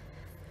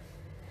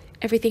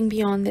 Everything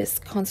beyond this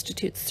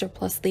constitutes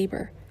surplus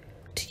labor.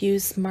 To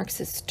use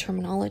Marxist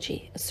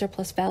terminology, a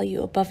surplus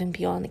value above and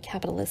beyond the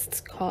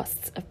capitalist's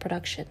costs of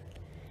production.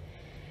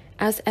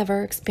 As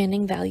ever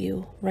expanding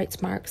value,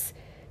 writes Marx,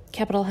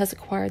 capital has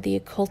acquired the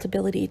occult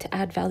ability to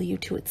add value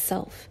to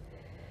itself.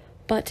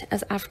 But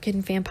as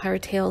African vampire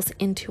tales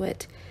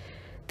intuit,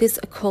 this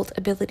occult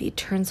ability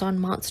turns on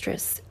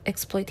monstrous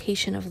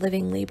exploitation of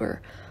living labor,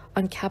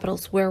 on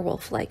capital's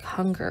werewolf-like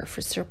hunger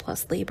for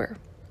surplus labor.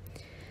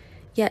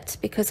 Yet,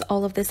 because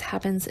all of this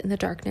happens in the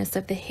darkness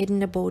of the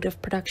hidden abode of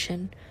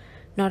production,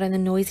 not in the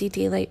noisy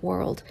daylight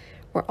world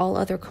where all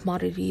other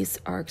commodities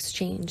are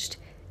exchanged,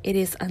 it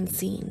is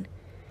unseen.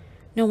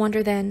 No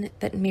wonder then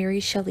that Mary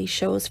Shelley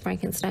shows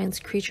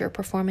Frankenstein's creature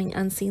performing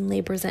unseen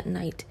labors at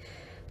night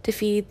to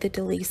feed the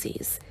de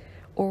Lacys,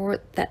 or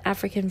that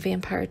African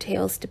vampire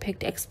tales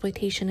depict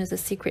exploitation as a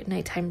secret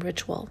nighttime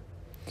ritual.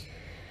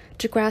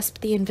 To grasp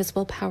the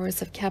invisible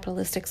powers of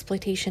capitalist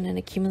exploitation and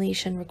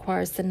accumulation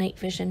requires the night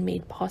vision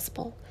made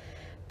possible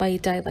by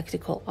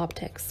dialectical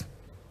optics.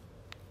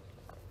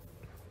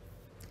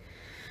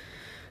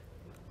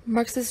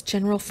 Marx's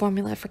general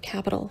formula for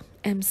capital,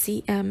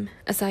 MCM,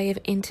 as I have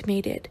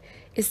intimated,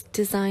 is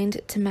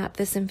designed to map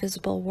this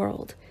invisible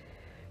world.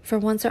 For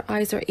once our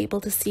eyes are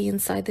able to see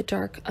inside the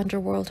dark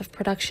underworld of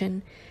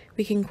production,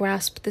 we can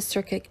grasp the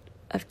circuit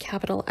of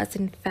capital as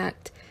in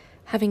fact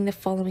having the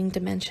following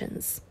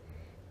dimensions.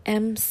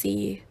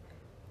 MC,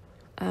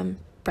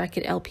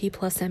 bracket LP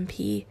plus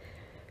MP,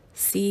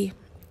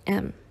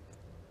 CM,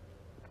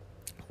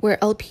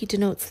 where LP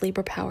denotes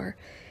labor power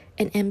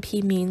and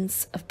MP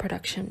means of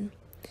production.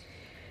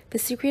 The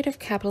secret of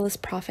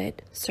capitalist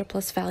profit,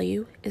 surplus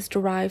value, is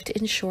derived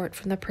in short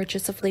from the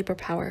purchase of labor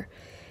power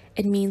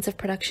and means of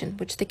production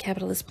which the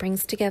capitalist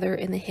brings together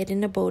in the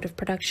hidden abode of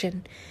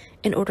production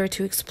in order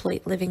to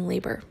exploit living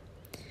labor.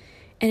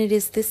 And it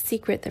is this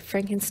secret that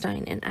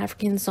Frankenstein and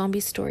African zombie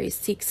stories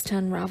seeks to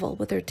unravel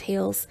with their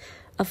tales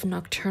of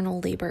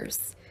nocturnal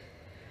labors.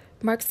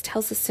 Marx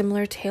tells a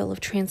similar tale of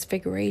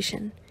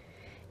transfiguration.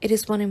 It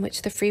is one in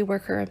which the free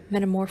worker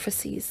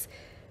metamorphoses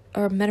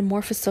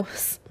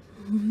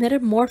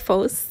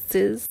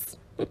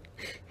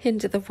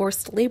into the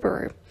forced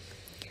laborer,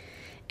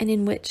 and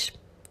in which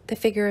the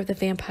figure of the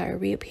vampire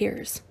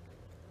reappears.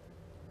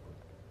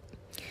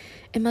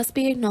 It must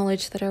be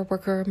acknowledged that our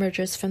worker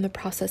emerges from the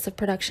process of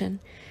production,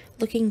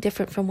 looking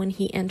different from when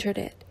he entered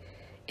it.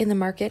 In the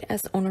market,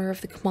 as owner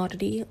of the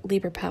commodity,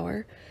 labor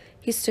power,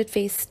 he stood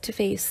face to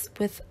face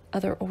with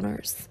other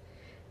owners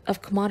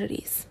of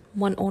commodities,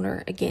 one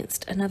owner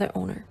against another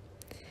owner.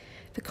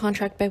 The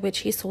contract by which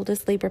he sold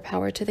his labor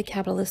power to the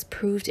capitalist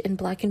proved in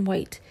black and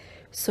white,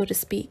 so to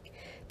speak,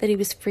 that he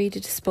was free to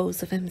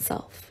dispose of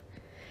himself.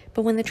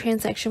 But when the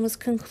transaction was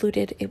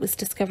concluded, it was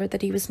discovered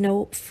that he was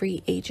no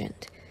free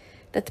agent,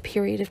 that the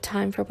period of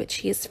time for which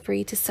he is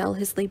free to sell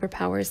his labor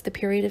power is the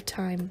period of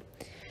time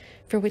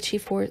for which he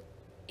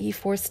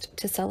forced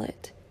to sell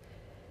it.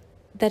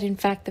 That in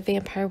fact the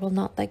vampire will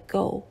not let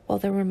go while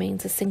there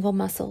remains a single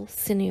muscle,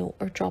 sinew,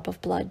 or drop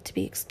of blood to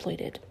be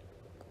exploited.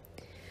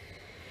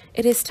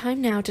 It is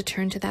time now to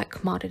turn to that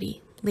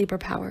commodity, labor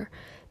power,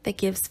 that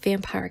gives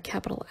vampire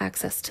capital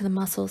access to the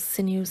muscles,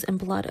 sinews, and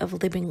blood of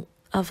living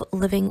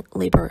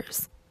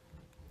laborers.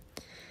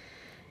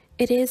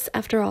 It is,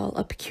 after all,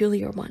 a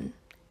peculiar one.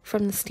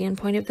 From the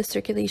standpoint of the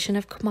circulation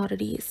of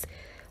commodities,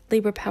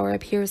 labor power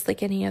appears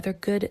like any other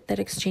good that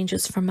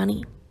exchanges for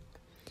money.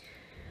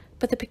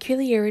 But the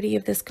peculiarity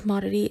of this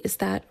commodity is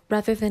that,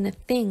 rather than a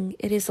thing,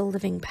 it is a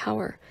living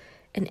power,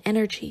 an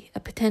energy, a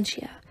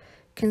potentia,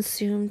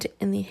 consumed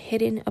in the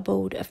hidden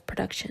abode of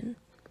production.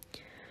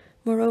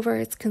 Moreover,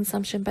 its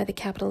consumption by the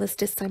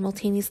capitalist is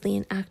simultaneously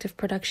an act of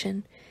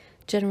production,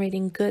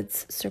 generating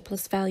goods,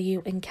 surplus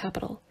value, and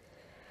capital.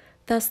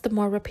 Thus, the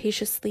more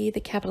rapaciously the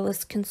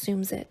capitalist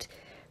consumes it,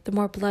 the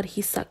more blood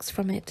he sucks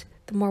from it,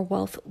 the more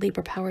wealth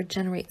labor power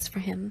generates for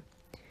him.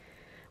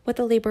 What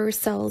the laborer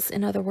sells,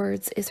 in other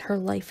words, is her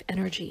life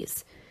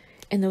energies,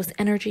 and those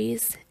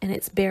energies, and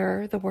its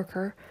bearer, the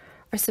worker,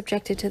 are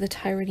subjected to the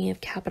tyranny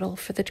of capital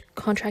for the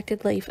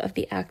contracted life of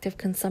the act of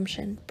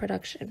consumption,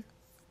 production.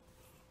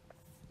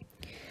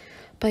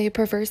 By a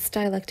perverse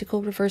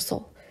dialectical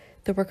reversal,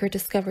 the worker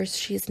discovers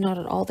she is not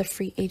at all the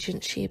free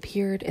agent she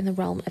appeared in the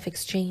realm of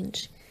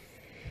exchange.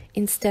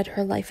 Instead,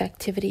 her life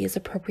activity is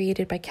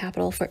appropriated by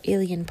capital for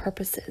alien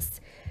purposes.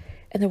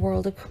 and the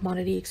world of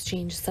commodity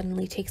exchange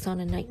suddenly takes on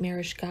a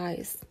nightmarish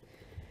guise.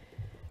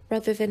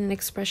 Rather than an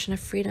expression of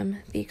freedom,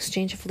 the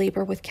exchange of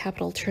labor with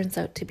capital turns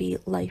out to be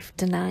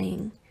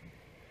life-denying.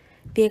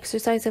 The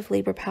exercise of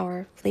labor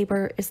power,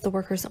 labor is the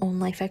worker's own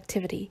life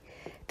activity,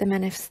 the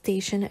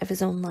manifestation of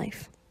his own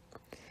life.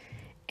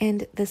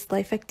 And this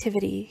life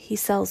activity he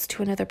sells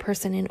to another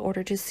person in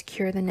order to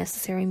secure the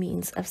necessary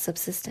means of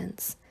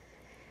subsistence.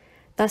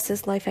 Thus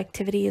his life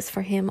activity is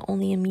for him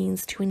only a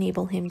means to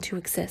enable him to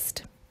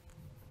exist.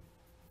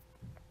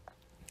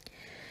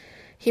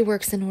 He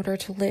works in order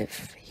to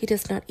live. He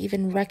does not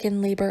even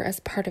reckon labor as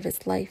part of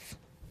his life.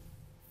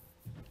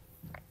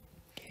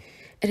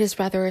 It is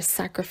rather a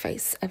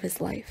sacrifice of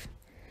his life.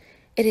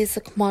 It is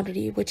a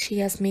commodity which he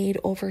has made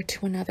over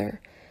to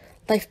another.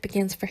 Life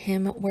begins for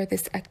him where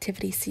this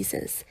activity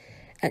ceases,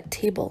 at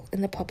table,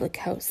 in the public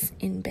house,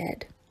 in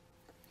bed.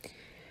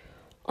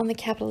 On the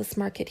capitalist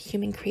market,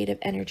 human creative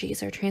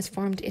energies are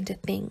transformed into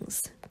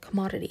things,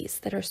 commodities,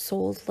 that are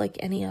sold like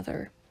any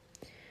other.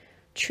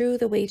 True,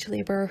 the wage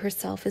laborer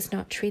herself is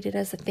not treated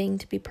as a thing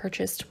to be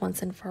purchased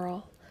once and for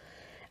all,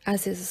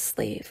 as is a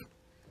slave.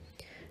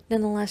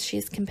 Nonetheless, she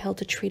is compelled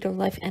to treat her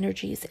life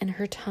energies and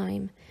her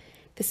time,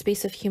 the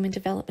space of human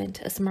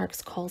development, as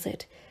Marx calls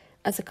it,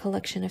 as a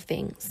collection of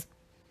things.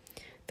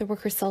 The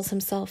worker sells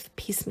himself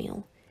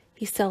piecemeal.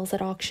 He sells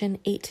at auction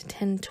 8,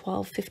 10,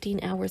 12, 15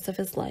 hours of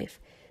his life,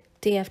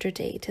 day after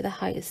day, to the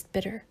highest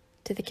bidder,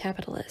 to the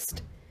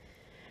capitalist.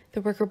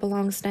 The worker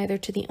belongs neither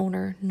to the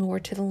owner nor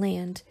to the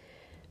land,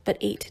 but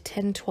 8,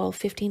 10, 12,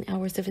 15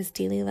 hours of his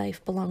daily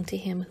life belong to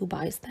him who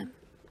buys them.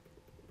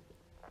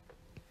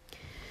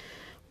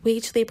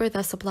 Wage labor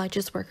thus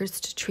obliges workers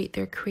to treat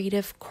their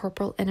creative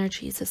corporal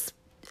energies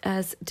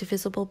as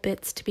divisible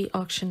bits to be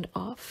auctioned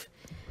off,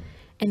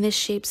 and this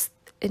shapes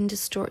and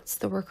distorts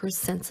the worker's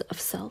sense of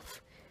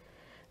self.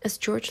 As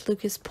George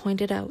Lucas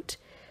pointed out,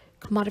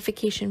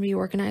 commodification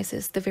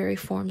reorganizes the very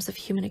forms of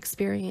human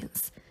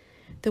experience,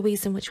 the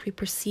ways in which we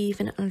perceive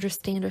and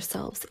understand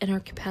ourselves and our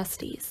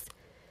capacities.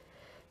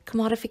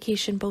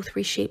 Commodification both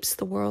reshapes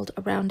the world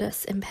around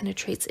us and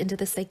penetrates into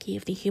the psyche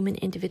of the human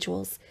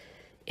individuals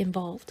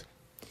involved.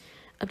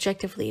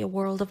 Objectively, a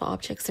world of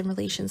objects and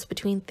relations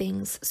between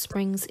things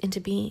springs into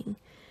being,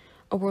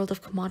 a world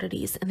of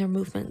commodities and their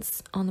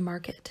movements on the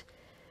market.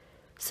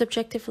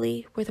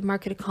 Subjectively, where the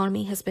market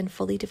economy has been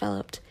fully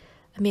developed,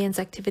 a man's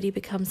activity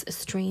becomes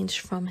estranged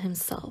from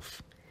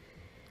himself.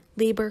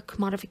 Labor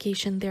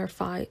commodification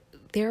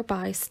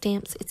thereby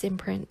stamps its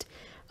imprint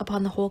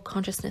upon the whole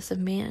consciousness of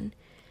man.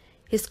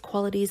 His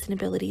qualities and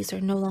abilities are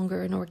no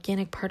longer an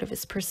organic part of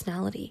his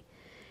personality.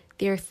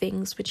 They are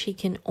things which he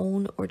can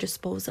own or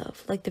dispose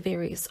of, like the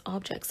various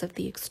objects of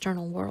the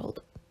external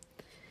world.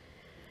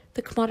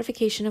 The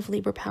commodification of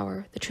labor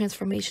power, the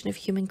transformation of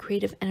human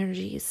creative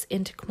energies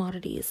into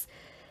commodities,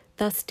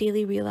 thus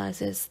daily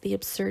realizes the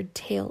absurd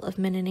tale of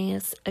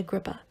Menenius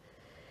Agrippa,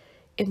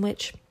 in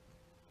which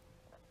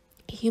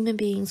human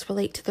beings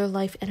relate to their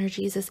life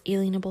energies as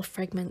alienable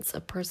fragments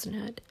of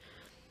personhood,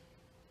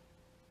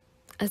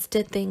 as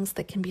dead things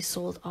that can be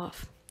sold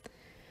off.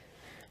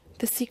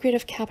 The secret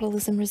of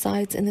capitalism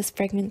resides in this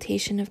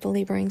fragmentation of the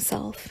laboring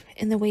self,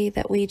 in the way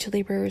that wage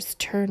laborers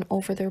turn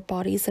over their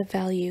bodies of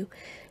value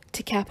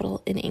to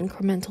capital in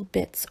incremental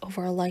bits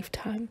over a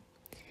lifetime.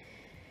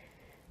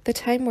 The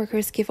time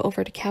workers give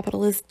over to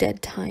capital is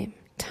dead time,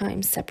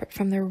 time separate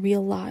from their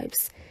real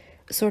lives,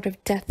 a sort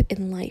of death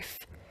in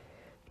life.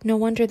 No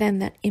wonder then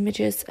that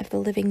images of the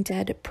living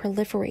dead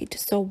proliferate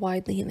so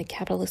widely in the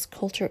capitalist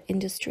culture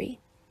industry.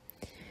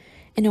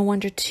 And no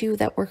wonder, too,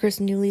 that workers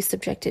newly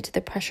subjected to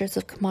the pressures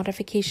of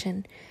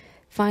commodification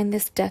find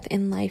this death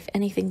in life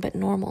anything but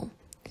normal.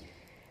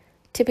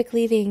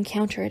 Typically, they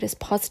encounter it as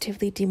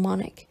positively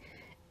demonic,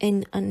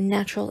 an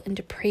unnatural and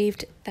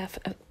depraved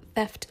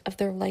theft of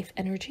their life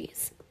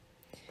energies.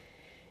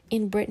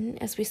 In Britain,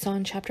 as we saw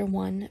in Chapter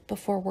 1,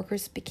 before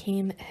workers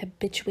became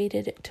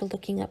habituated to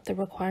looking up the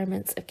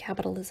requirements of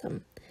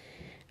capitalism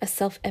as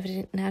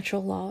self-evident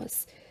natural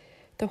laws,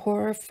 the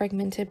horror of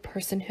fragmented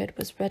personhood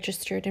was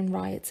registered in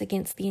riots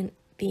against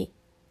the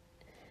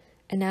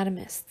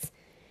anatomists,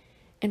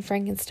 and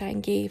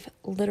Frankenstein gave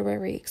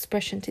literary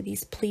expression to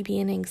these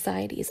plebeian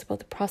anxieties about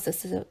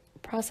the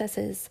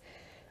processes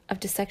of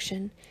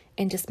dissection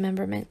and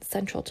dismemberment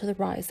central to the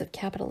rise of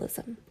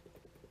capitalism.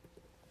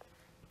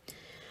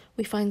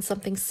 We find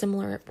something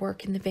similar at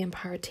work in the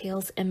vampire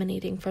tales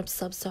emanating from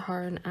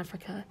sub-Saharan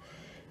Africa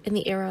in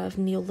the era of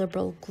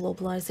neoliberal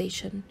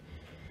globalization.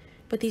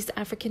 But these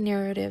African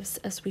narratives,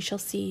 as we shall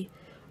see,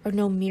 are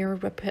no mere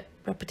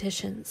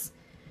repetitions.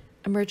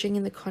 Emerging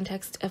in the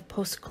context of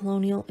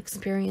post-colonial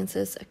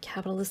experiences of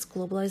capitalist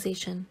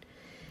globalization,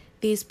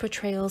 these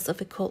portrayals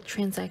of occult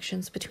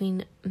transactions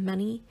between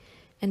money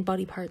and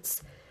body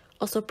parts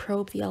also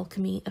probe the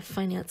alchemy of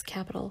finance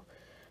capital,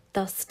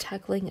 thus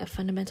tackling a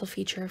fundamental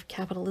feature of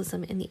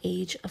capitalism in the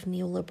age of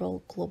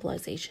neoliberal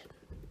globalization.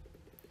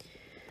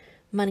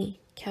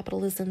 Money,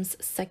 capitalism's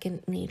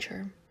second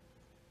nature.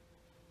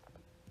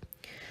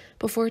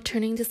 Before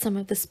turning to some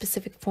of the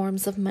specific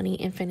forms of money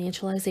and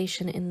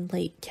financialization in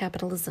late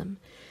capitalism,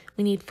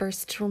 we need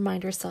first to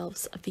remind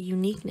ourselves of the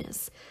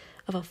uniqueness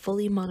of a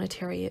fully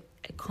monetary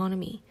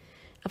economy,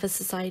 of a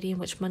society in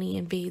which money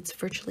invades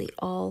virtually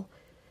all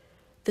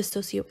the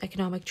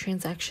socioeconomic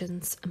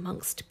transactions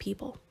amongst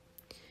people.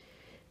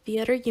 The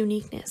utter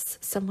uniqueness,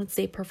 some would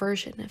say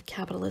perversion, of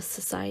capitalist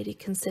society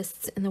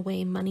consists in the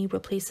way money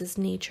replaces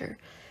nature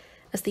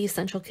as the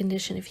essential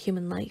condition of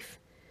human life.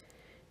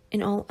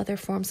 In all other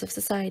forms of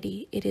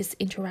society, it is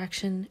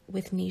interaction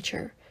with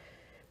nature,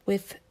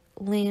 with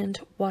land,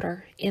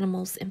 water,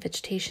 animals, and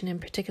vegetation in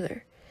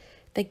particular,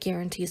 that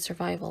guarantees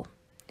survival.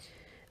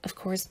 Of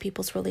course,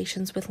 people's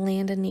relations with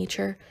land and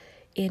nature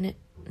in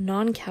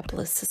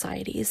non-capitalist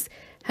societies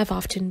have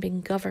often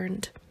been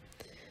governed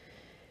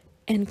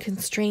and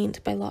constrained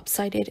by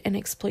lopsided and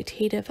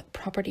exploitative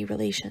property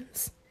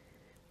relations.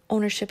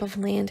 Ownership of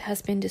land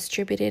has been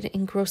distributed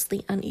in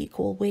grossly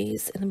unequal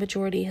ways, and the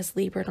majority has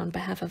labored on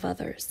behalf of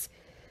others.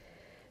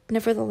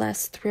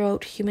 Nevertheless,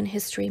 throughout human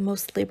history,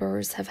 most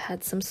laborers have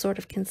had some sort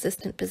of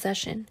consistent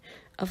possession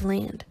of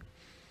land.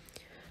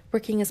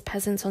 Working as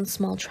peasants on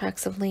small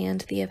tracts of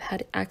land, they have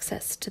had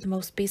access to the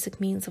most basic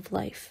means of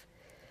life.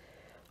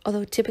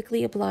 Although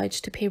typically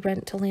obliged to pay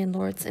rent to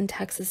landlords and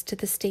taxes to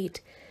the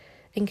state,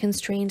 and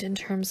constrained in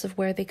terms of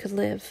where they could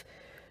live,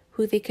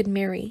 who they could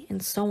marry,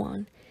 and so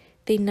on,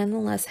 they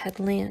nonetheless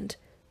had land,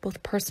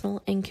 both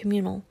personal and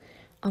communal,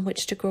 on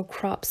which to grow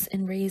crops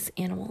and raise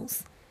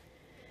animals.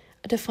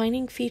 A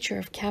defining feature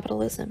of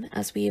capitalism,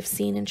 as we have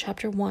seen in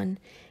Chapter 1,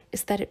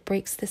 is that it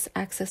breaks this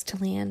access to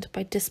land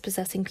by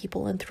dispossessing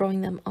people and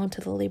throwing them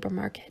onto the labor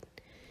market.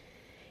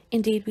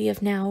 Indeed, we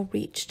have now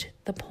reached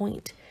the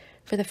point,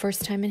 for the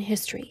first time in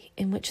history,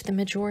 in which the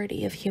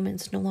majority of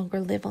humans no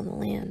longer live on the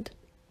land.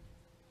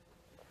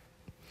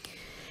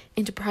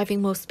 In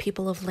depriving most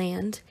people of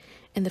land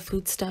and the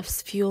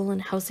foodstuffs, fuel,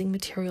 and housing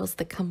materials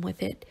that come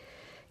with it,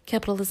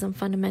 capitalism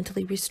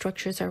fundamentally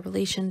restructures our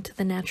relation to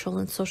the natural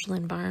and social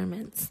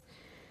environments.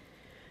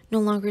 No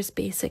longer is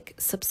basic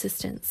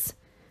subsistence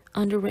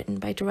underwritten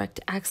by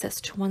direct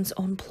access to one's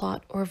own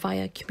plot or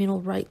via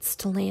communal rights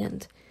to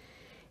land.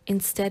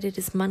 Instead, it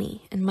is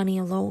money, and money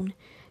alone,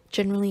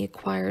 generally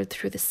acquired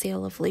through the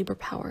sale of labor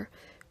power,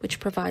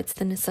 which provides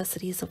the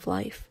necessities of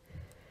life.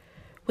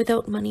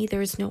 Without money,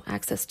 there is no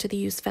access to the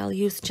use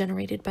values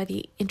generated by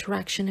the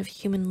interaction of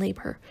human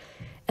labor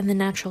and the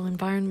natural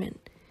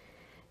environment.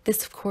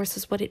 This, of course,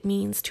 is what it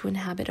means to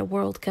inhabit a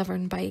world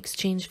governed by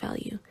exchange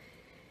value.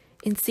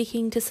 In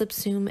seeking to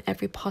subsume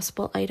every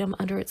possible item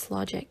under its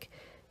logic,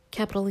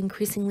 capital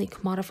increasingly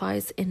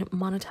commodifies and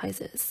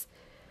monetizes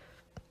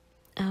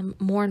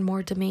more and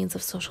more domains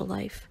of social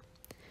life.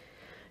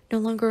 No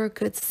longer are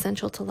goods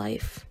essential to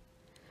life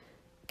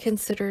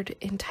considered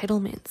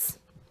entitlements.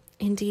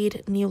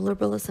 Indeed,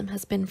 neoliberalism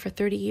has been for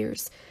 30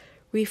 years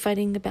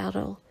refighting the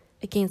battle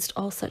against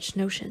all such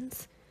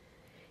notions.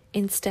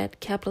 Instead,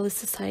 capitalist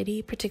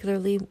society,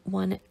 particularly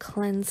one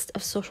cleansed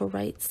of social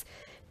rights,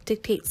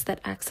 dictates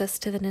that access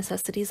to the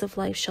necessities of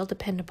life shall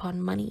depend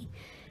upon money,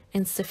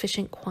 and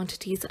sufficient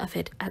quantities of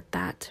it at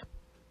that.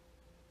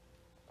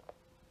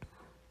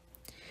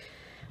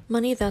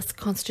 Money thus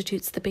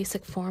constitutes the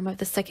basic form of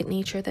the second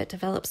nature that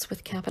develops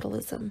with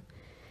capitalism,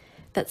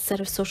 that set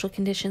of social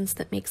conditions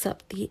that makes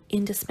up the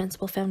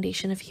indispensable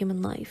foundation of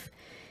human life,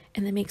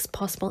 and that makes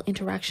possible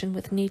interaction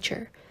with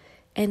nature,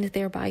 and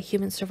thereby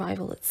human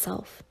survival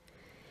itself.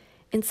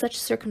 In such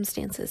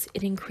circumstances,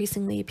 it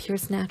increasingly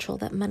appears natural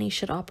that money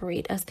should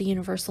operate as the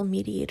universal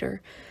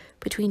mediator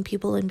between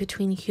people and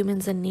between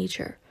humans and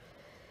nature.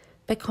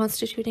 By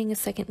constituting a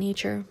second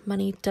nature,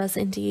 money does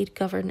indeed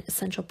govern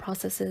essential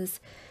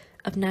processes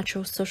of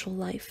natural social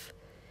life.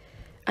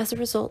 As a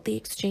result, the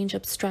exchange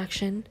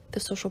abstraction, the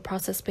social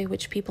process by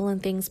which people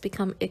and things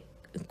become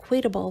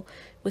equatable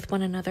with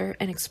one another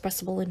and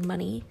expressible in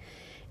money,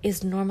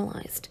 is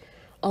normalized,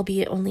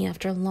 albeit only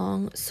after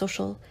long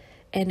social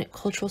and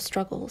cultural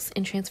struggles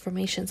and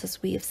transformations,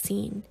 as we have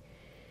seen.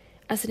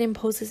 As it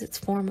imposes its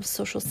form of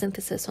social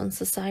synthesis on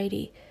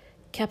society,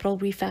 capital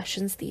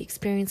refashions the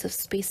experience of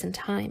space and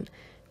time,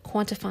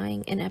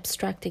 quantifying and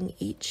abstracting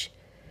each.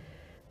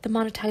 The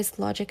monetized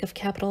logic of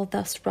capital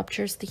thus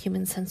ruptures the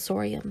human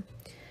sensorium,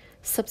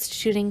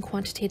 substituting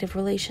quantitative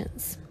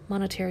relations,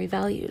 monetary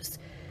values,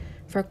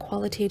 for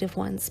qualitative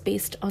ones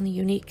based on the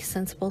unique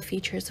sensible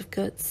features of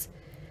goods.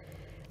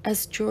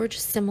 As George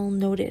Simmel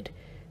noted,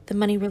 the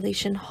money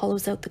relation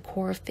hollows out the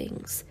core of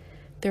things,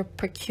 their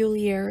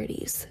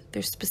peculiarities,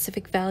 their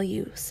specific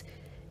values,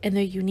 and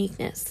their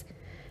uniqueness.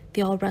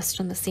 They all rest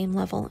on the same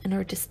level and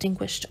are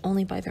distinguished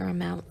only by their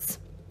amounts.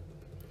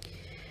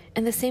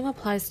 And the same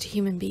applies to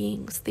human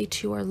beings. They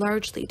too are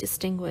largely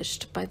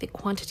distinguished by the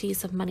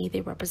quantities of money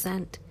they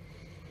represent.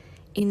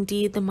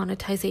 Indeed, the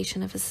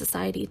monetization of a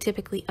society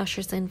typically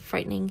ushers in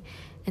frightening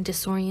and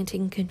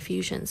disorienting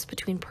confusions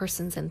between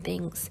persons and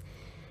things,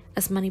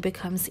 as money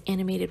becomes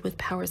animated with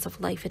powers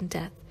of life and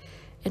death,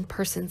 and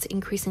persons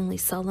increasingly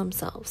sell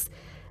themselves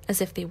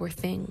as if they were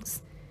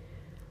things.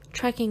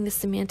 Tracking the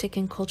semantic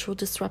and cultural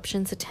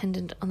disruptions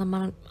attendant on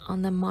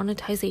the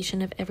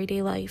monetization of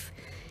everyday life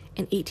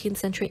in 18th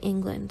century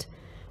England,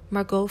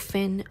 Margot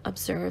Finn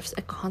observes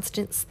a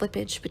constant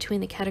slippage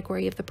between the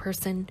category of the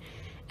person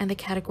and the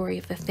category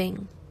of the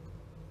thing.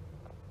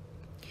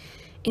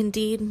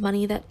 Indeed,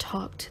 money that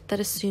talked, that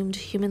assumed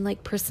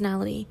human-like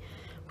personality,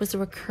 was a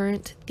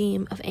recurrent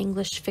theme of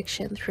English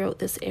fiction throughout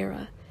this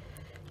era,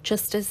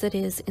 just as it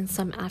is in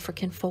some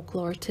African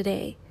folklore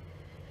today.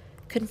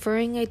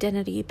 Conferring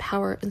identity,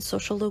 power, and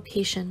social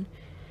location,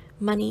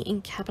 money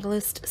in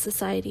capitalist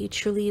society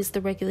truly is the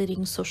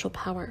regulating social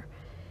power.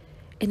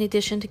 In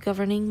addition to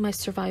governing my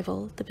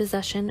survival, the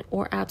possession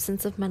or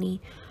absence of money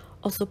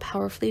also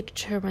powerfully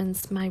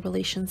determines my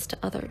relations to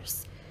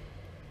others.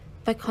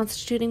 By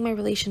constituting my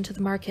relation to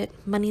the market,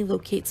 money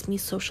locates me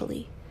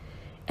socially,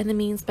 and the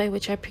means by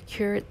which I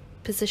procure it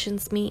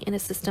positions me in a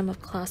system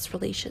of class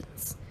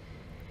relations.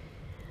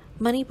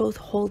 Money both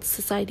holds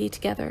society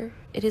together,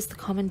 it is the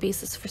common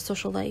basis for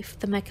social life,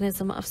 the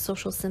mechanism of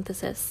social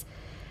synthesis,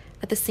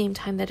 at the same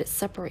time that it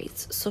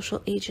separates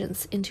social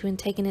agents into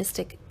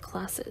antagonistic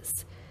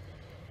classes.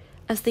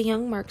 As the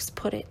young Marx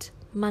put it,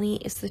 money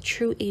is the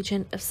true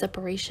agent of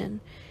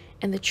separation,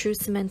 and the true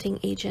cementing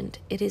agent,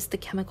 it is the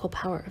chemical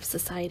power of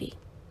society.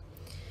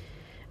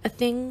 A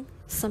thing,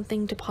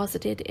 something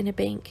deposited in a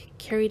bank,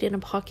 carried in a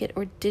pocket,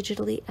 or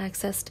digitally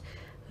accessed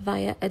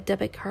via a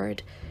debit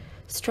card,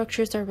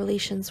 structures our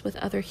relations with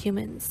other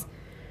humans.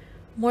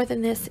 More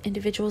than this,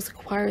 individuals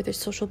acquire their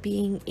social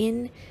being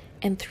in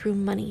and through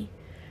money.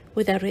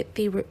 Without it,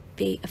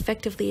 they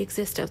effectively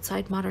exist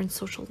outside modern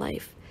social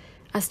life,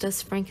 as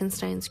does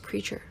Frankenstein's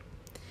creature.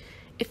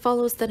 It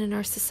follows that in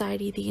our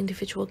society, the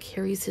individual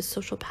carries his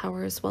social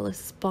power as well as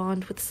his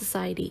bond with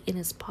society in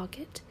his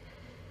pocket.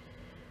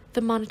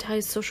 The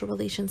monetized social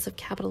relations of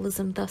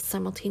capitalism thus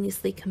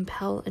simultaneously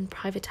compel and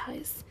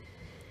privatize.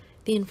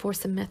 They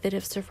enforce a method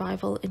of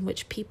survival in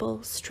which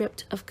people,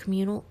 stripped of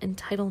communal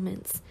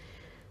entitlements,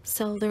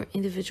 sell their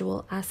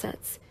individual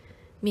assets,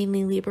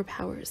 mainly labor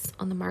powers,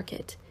 on the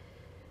market.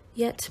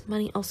 Yet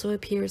money also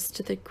appears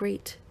to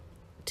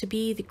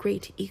be the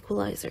great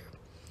equalizer.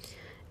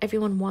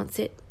 Everyone wants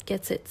it,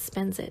 gets it,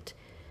 spends it.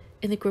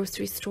 In the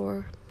grocery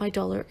store, my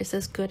dollar is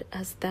as good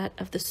as that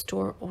of the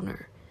store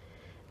owner.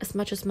 As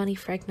much as money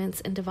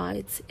fragments and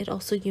divides, it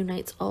also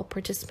unites all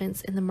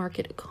participants in the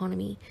market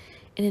economy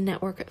in a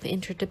network of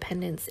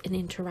interdependence and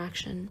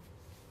interaction.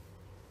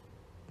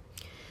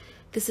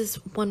 This is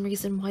one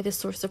reason why the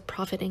source of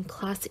profit and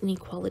class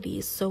inequality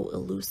is so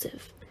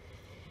elusive.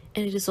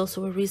 And it is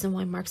also a reason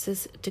why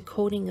Marx's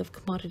decoding of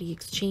commodity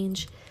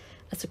exchange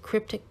as a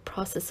cryptic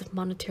process of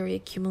monetary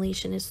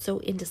accumulation is so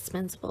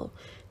indispensable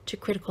to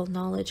critical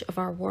knowledge of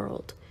our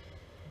world.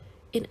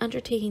 In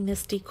undertaking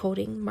this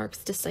decoding,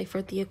 Marx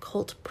deciphered the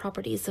occult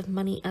properties of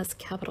money as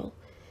capital.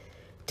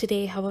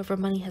 Today, however,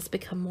 money has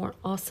become more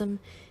awesome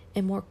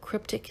and more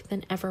cryptic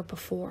than ever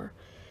before,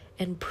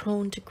 and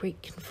prone to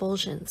great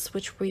convulsions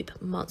which reap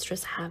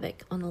monstrous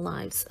havoc on the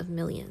lives of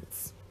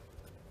millions.